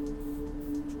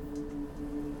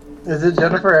 Is it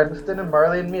Jennifer Aniston and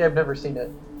Marley and Me? I've never seen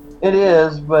it. It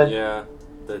is, but... Yeah,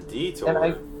 The Detour.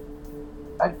 And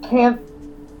I can't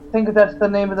think if that's the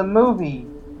name of the movie.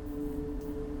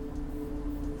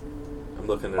 I'm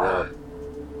looking it up.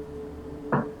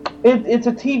 It's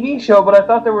a TV show, but I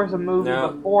thought there was a movie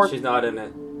before. She's not in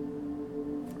it.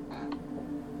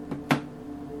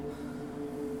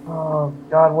 Oh,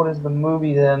 God, what is the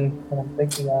movie then that I'm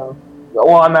thinking of?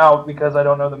 Well, I'm out because I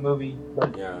don't know the movie.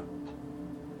 But... Yeah.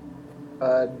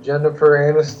 Jennifer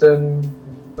Aniston,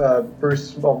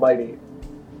 Bruce Almighty.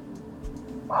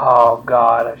 Oh,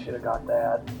 God, I should have got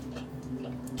that.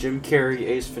 Jim Carrey,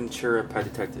 Ace Ventura, Pet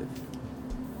Detective.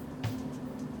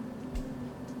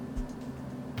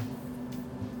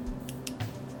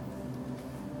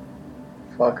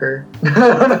 Fucker.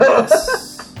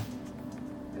 Yes.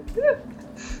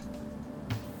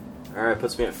 Alright,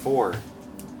 puts me at 4.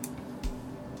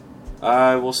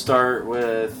 I will start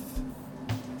with...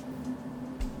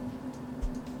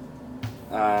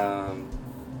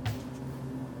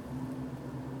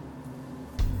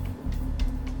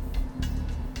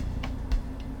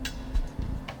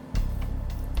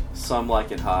 Some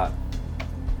Like It Hot.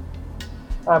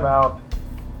 I'm out.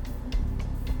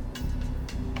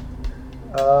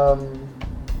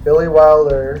 Billy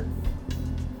Wilder.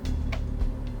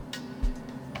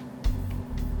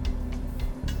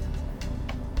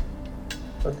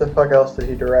 What the fuck else did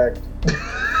he direct?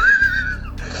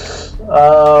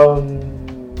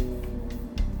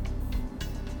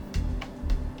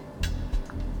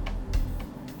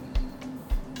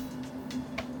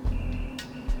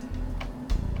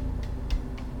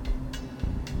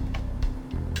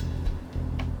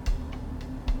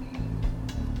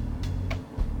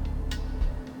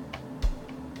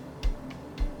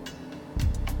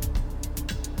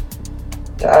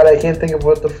 God, I can't think of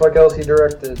what the fuck else he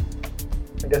directed.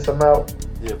 I guess I'm out.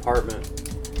 The Apartment.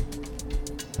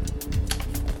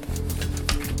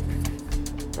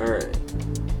 Alright.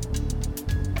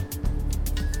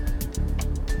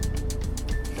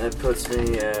 That puts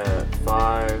me at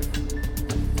 5.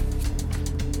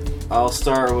 I'll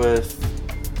start with...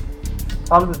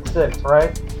 I'm at 6,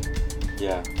 right?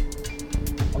 Yeah.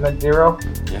 I'm at 0?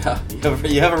 Yeah.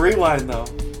 You have a rewind, though.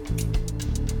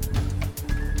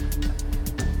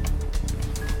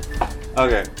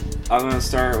 Okay. I'm gonna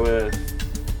start with...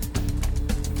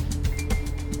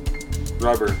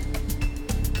 Rubber.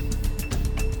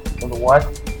 With a what?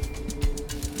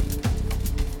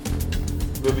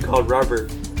 Movie called Rubber.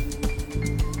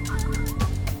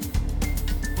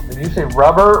 Did you say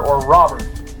rubber or Robert?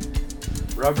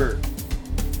 Rubber.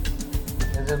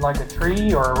 Is it like a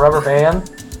tree or a rubber band?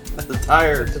 That's a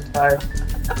tire. It's a tire.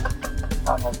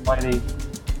 God almighty.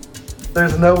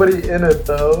 There's nobody in it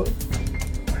though.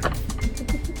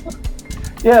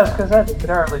 Yes, because that's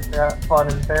entirely fun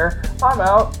and fair. I'm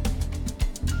out.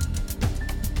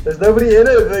 There's nobody in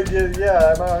it, but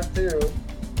yeah, I'm out too.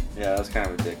 Yeah, that's kind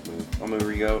of a dick move. I'm gonna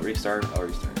restart. I'll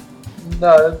restart.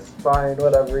 No, it's fine,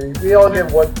 whatever. We all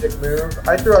get one dick move.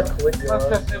 I threw out Caligula.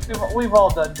 Let's just, we've all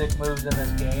done dick moves in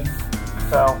this game.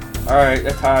 So, Alright,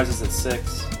 that ties us at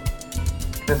 6.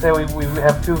 to say we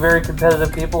have 2 very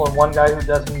competitive people and one guy who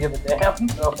doesn't give a damn.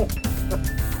 So.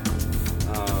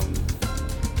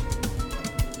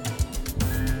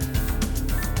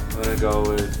 I'm gonna go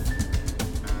with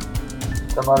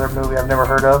Some other movie I've never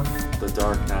heard of. The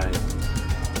Dark Knight.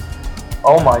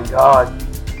 Oh my god.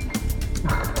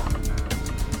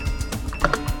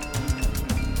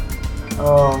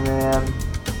 Oh man.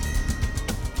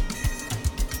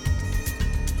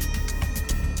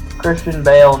 Christian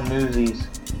Bale and Newsies.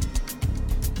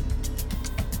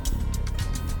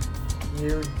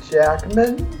 Hugh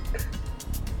Jackman?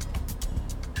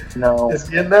 No. Is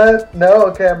he in that? No?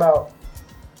 Okay, I'm out.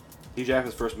 Hugh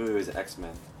Jackman's first movie was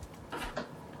X-Men.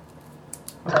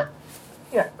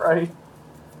 Yeah, right.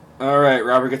 All right,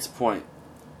 Robert gets a point.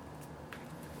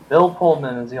 Bill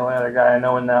Pullman is the only other guy I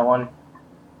know in that one.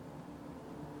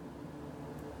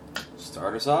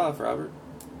 Start us off, Robert.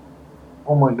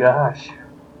 Oh my gosh.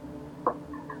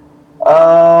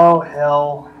 Oh,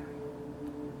 hell.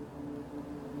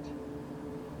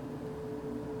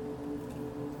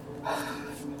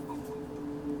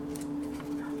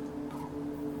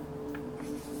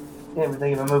 Can't even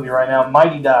think of a movie right now.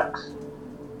 Mighty Ducks.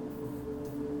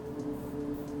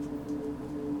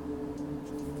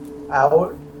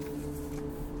 Out.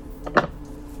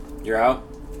 You're out.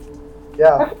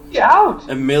 Yeah. Get out!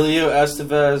 Emilio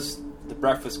Estevez, The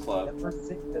Breakfast Club. Never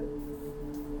seen it.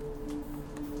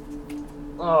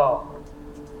 Oh.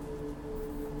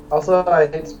 Also, I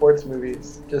hate sports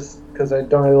movies just because I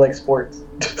don't really like sports.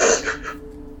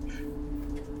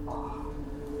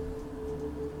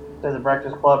 There's a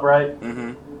Breakfast Club, right?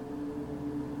 Mm-hmm.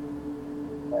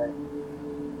 Okay.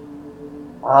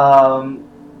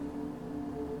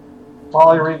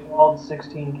 Molly Ringwald,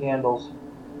 16 Candles.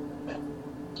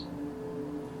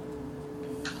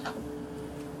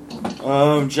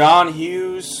 John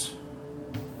Hughes,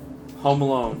 Home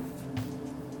Alone.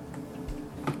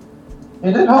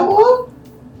 You did Home Alone?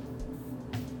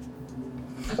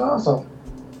 That's awesome.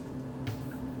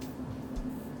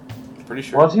 Pretty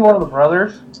sure. Was he one of the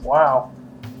brothers? Wow.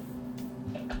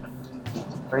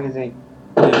 Crazy.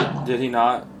 Did he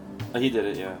not? Oh, he did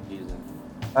it, yeah. He did it.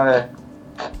 Okay.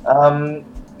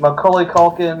 Macaulay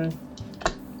Culkin,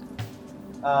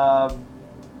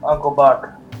 Uncle Buck.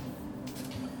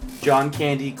 John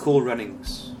Candy, Cool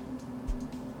Runnings.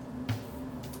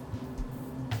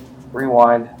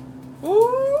 Rewind.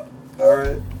 Woo!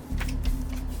 Alright.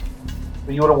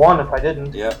 But you would have won if I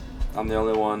didn't. Yep. I'm the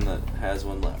only one that has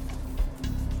one left.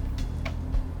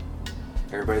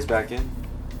 Everybody's back in?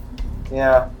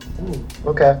 Yeah.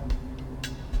 Okay.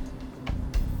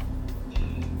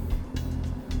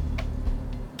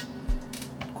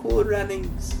 Cool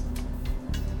Runnings.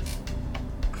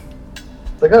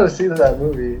 I gotta see that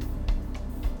movie.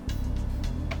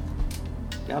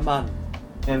 Come on.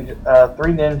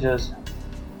 Three Ninjas.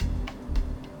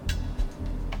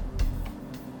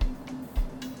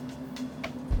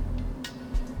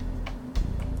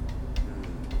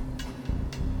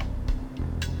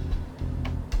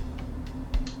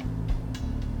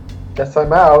 Guess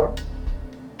I'm out.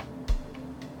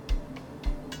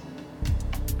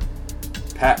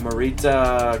 Pat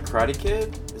Morita, Karate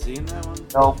Kid? Is he in that one?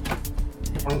 Nope.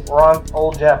 Wrong.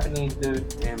 Old Japanese dude.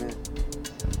 Damn it.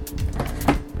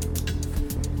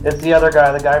 It's the other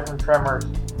guy, the guy from Tremors.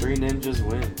 Three Ninjas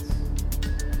wins.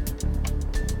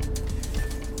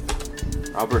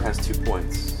 Robert has 2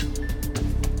 points.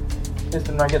 Just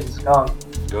am not getting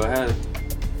skunked. Go ahead.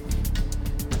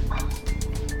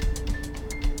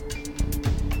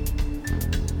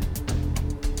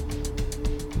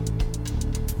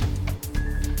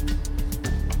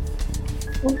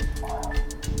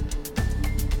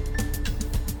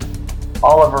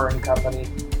 Oliver and Company.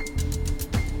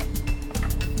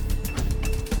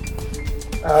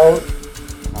 Out.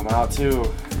 I'm out too.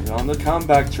 You're on the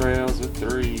comeback trails with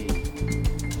 3.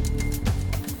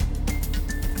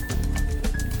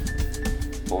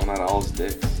 Pulling out all his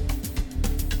dicks.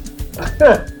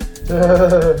 There's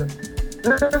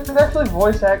actually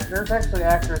there's actually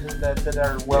actors that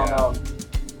are well known.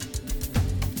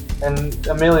 And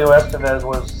Emilio Estevez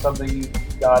was something you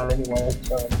got anyway,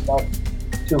 so it's not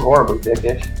too horribly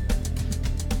dickish.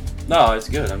 No, it's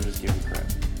good. I'm just giving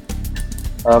credit.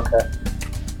 Okay.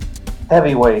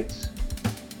 Heavyweights.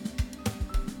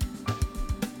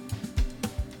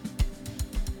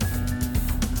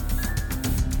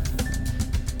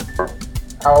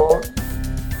 Out.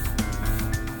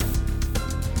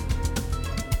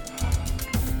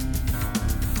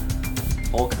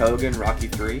 Hulk Hogan, Rocky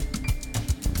 3.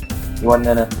 You wasn't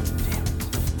in it.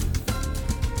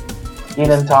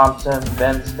 Keenan Thompson,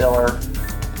 Ben Stiller,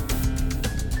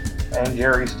 and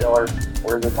Jerry Stiller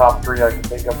were the top 3 I could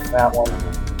think of from that one.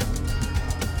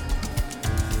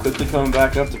 Quickly coming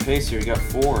back up to pace here. You got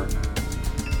 4.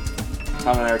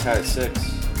 Tom and I are tied at 6.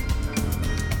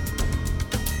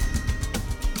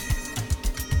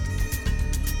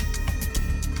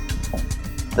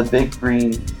 The Big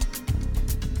Green.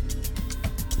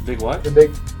 Big what? The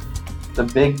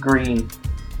Big Green.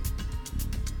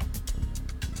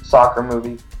 Soccer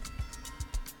movie.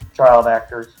 Child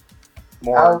actors.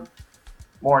 More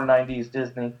 90s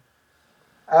Disney.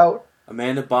 Out.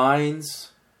 Amanda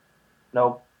Bynes.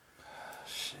 Nope.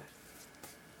 Shit.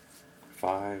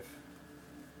 5.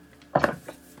 Go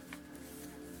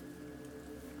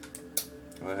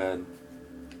ahead.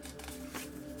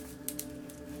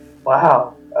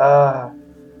 Wow.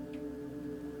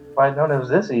 If I'd known it was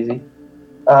this easy.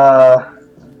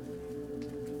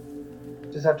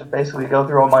 Just have to basically go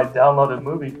through all my downloaded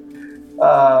movies.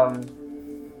 God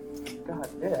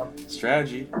damn.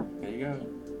 Strategy. There you go.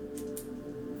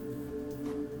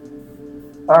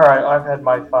 Alright, I've had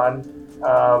my fun.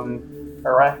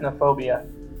 Arachnophobia.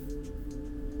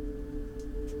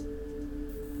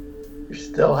 You're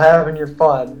still having your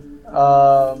fun.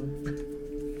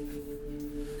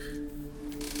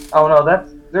 Oh no,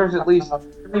 there's at least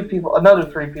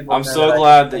another three people. I'm so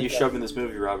glad that you showed me this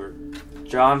movie, Robert.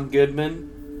 John Goodman.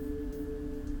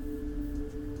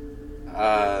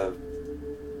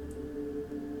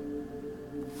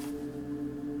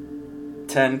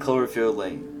 10 Cloverfield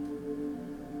Lane.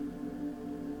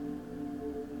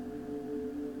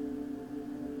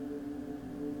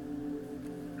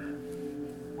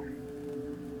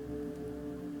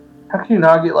 How can you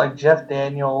not get like Jeff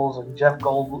Daniels and Jeff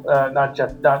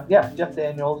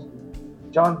Daniels,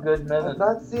 John Goodman? I've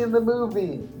not seen the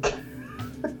movie.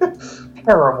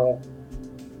 Terrible.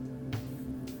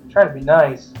 Trying to be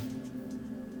nice.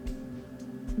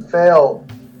 Failed.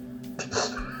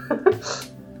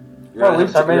 Well, at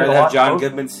least I made it a have lot John closer.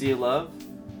 Goodman see love?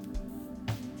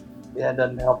 Yeah, it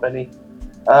doesn't help any.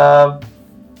 5,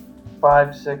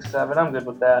 6, 7. I'm good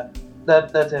with that.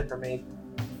 That's it for me.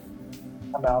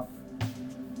 I'm out.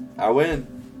 I win.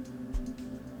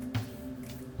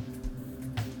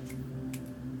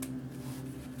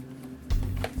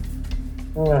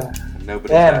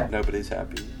 Nobody's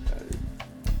happy.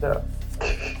 Yeah.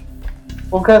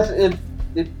 Well, because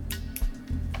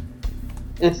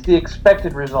it's the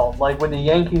expected result. Like when the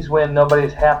Yankees win,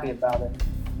 nobody's happy about it.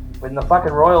 When the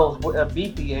fucking Royals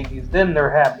beat the Yankees, then they're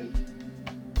happy.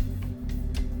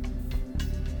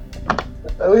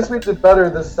 At least we did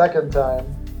better this second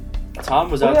time.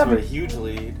 Tom was out to a huge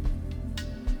lead.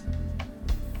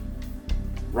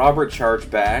 Robert charged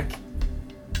back.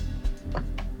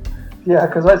 Yeah,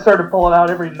 because I started pulling out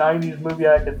every 90s movie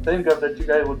I could think of that you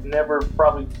guys would never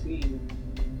probably see.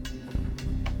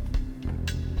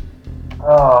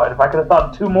 Oh, and if I could have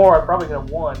thought 2 more, I probably could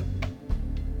have won.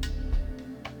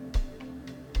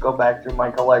 Go back through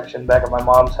my collection back at my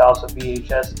mom's house of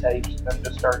VHS tapes and then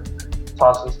just start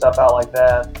tossing stuff out like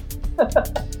that.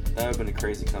 That would have been a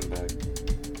crazy comeback.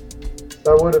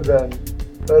 That would have been.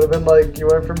 That would have been like you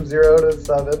went from 0 to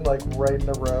 7, like right in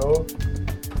a row.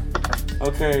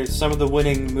 Okay, some of the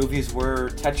winning movies were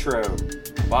Tetro,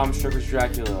 Bram Stoker's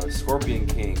Dracula, Scorpion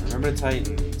King, Remember the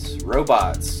Titans,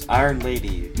 Robots, Iron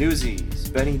Lady, Newsies,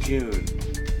 Benny and June,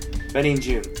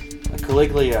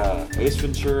 Caligula, Ace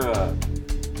Ventura,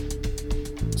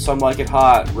 Some Like It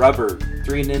Hot, Rubber,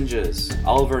 Three Ninjas,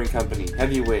 Oliver and Company,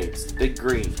 Heavyweights, Big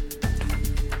Green.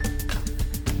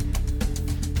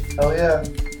 Hell yeah.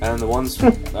 And the ones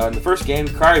in the first game,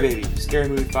 Crybaby, Scary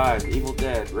Movie 5, Evil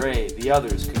Dead, Ray, The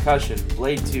Others, Concussion,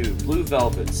 Blade 2, Blue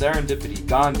Velvet, Serendipity,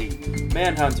 Gandhi,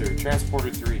 Manhunter, Transporter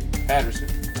 3, Patterson.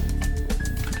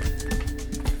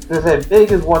 There's a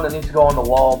big is one that needs to go on the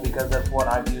wall because that's one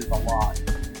I've used a lot.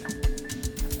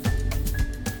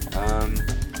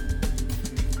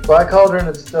 Black Cauldron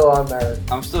is still on there.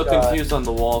 I'm still confused on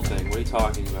the wall thing. What are you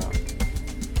talking about?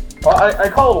 Well, I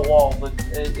call it a wall, but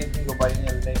it can go by any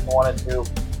other name you want it to.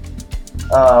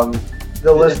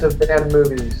 The list of banned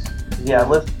movies. Yeah,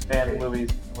 list of banned movies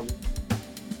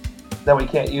that we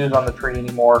can't use on the tree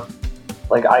anymore,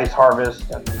 like Ice Harvest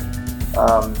and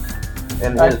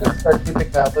I can start keeping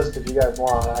that list if you guys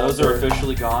want. Those are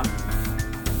officially gone?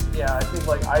 Yeah, I think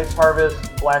like Ice Harvest,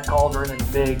 Black Cauldron,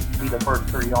 and Big be the first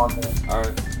 3 on there.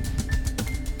 Alright.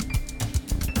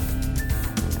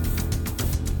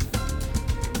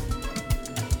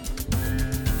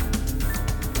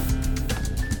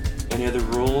 Any other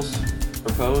rules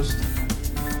proposed?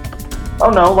 Oh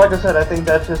no, like I said, I think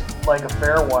that's just like a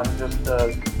fair one, just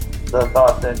the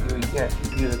thought that you can't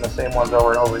keep using the same ones over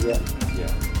and over again.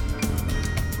 Yeah.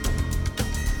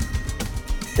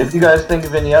 If you guys think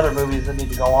of any other movies that need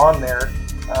to go on there,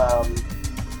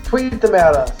 tweet them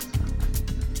at us.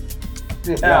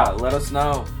 Yeah, let us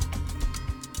know.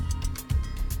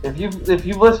 If you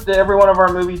listen to every one of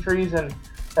our movie trees and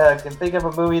can think of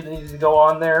a movie that needs to go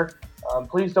on there,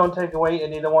 please don't take away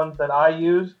any of the ones that I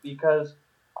use because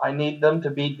I need them to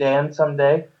beat Dan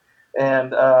someday.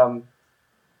 And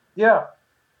yeah.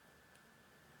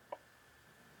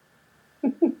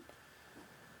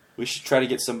 We should try to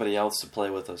get somebody else to play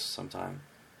with us sometime.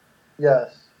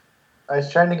 Yes. I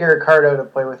was trying to get Ricardo to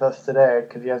play with us today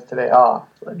because he has today off.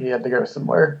 But he had to go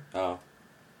somewhere. Oh.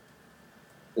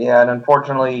 Yeah, and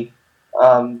unfortunately,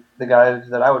 the guys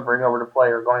that I would bring over to play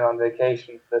are going on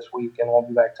vacation this week and won't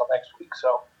be back till next week.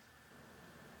 So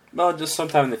Well, just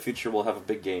sometime in the future we'll have a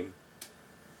big game.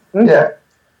 Yeah.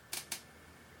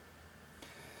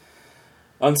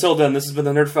 Until then, this has been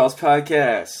the Nerd Files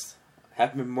Podcast.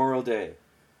 Happy Memorial Day.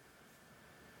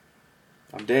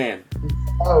 I'm Dan.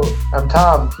 Oh, I'm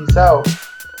Tom. Peace out.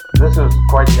 This is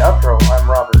quite the outro. I'm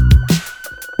Robert.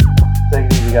 Take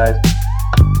it easy, guys.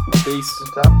 Peace.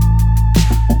 Peace out.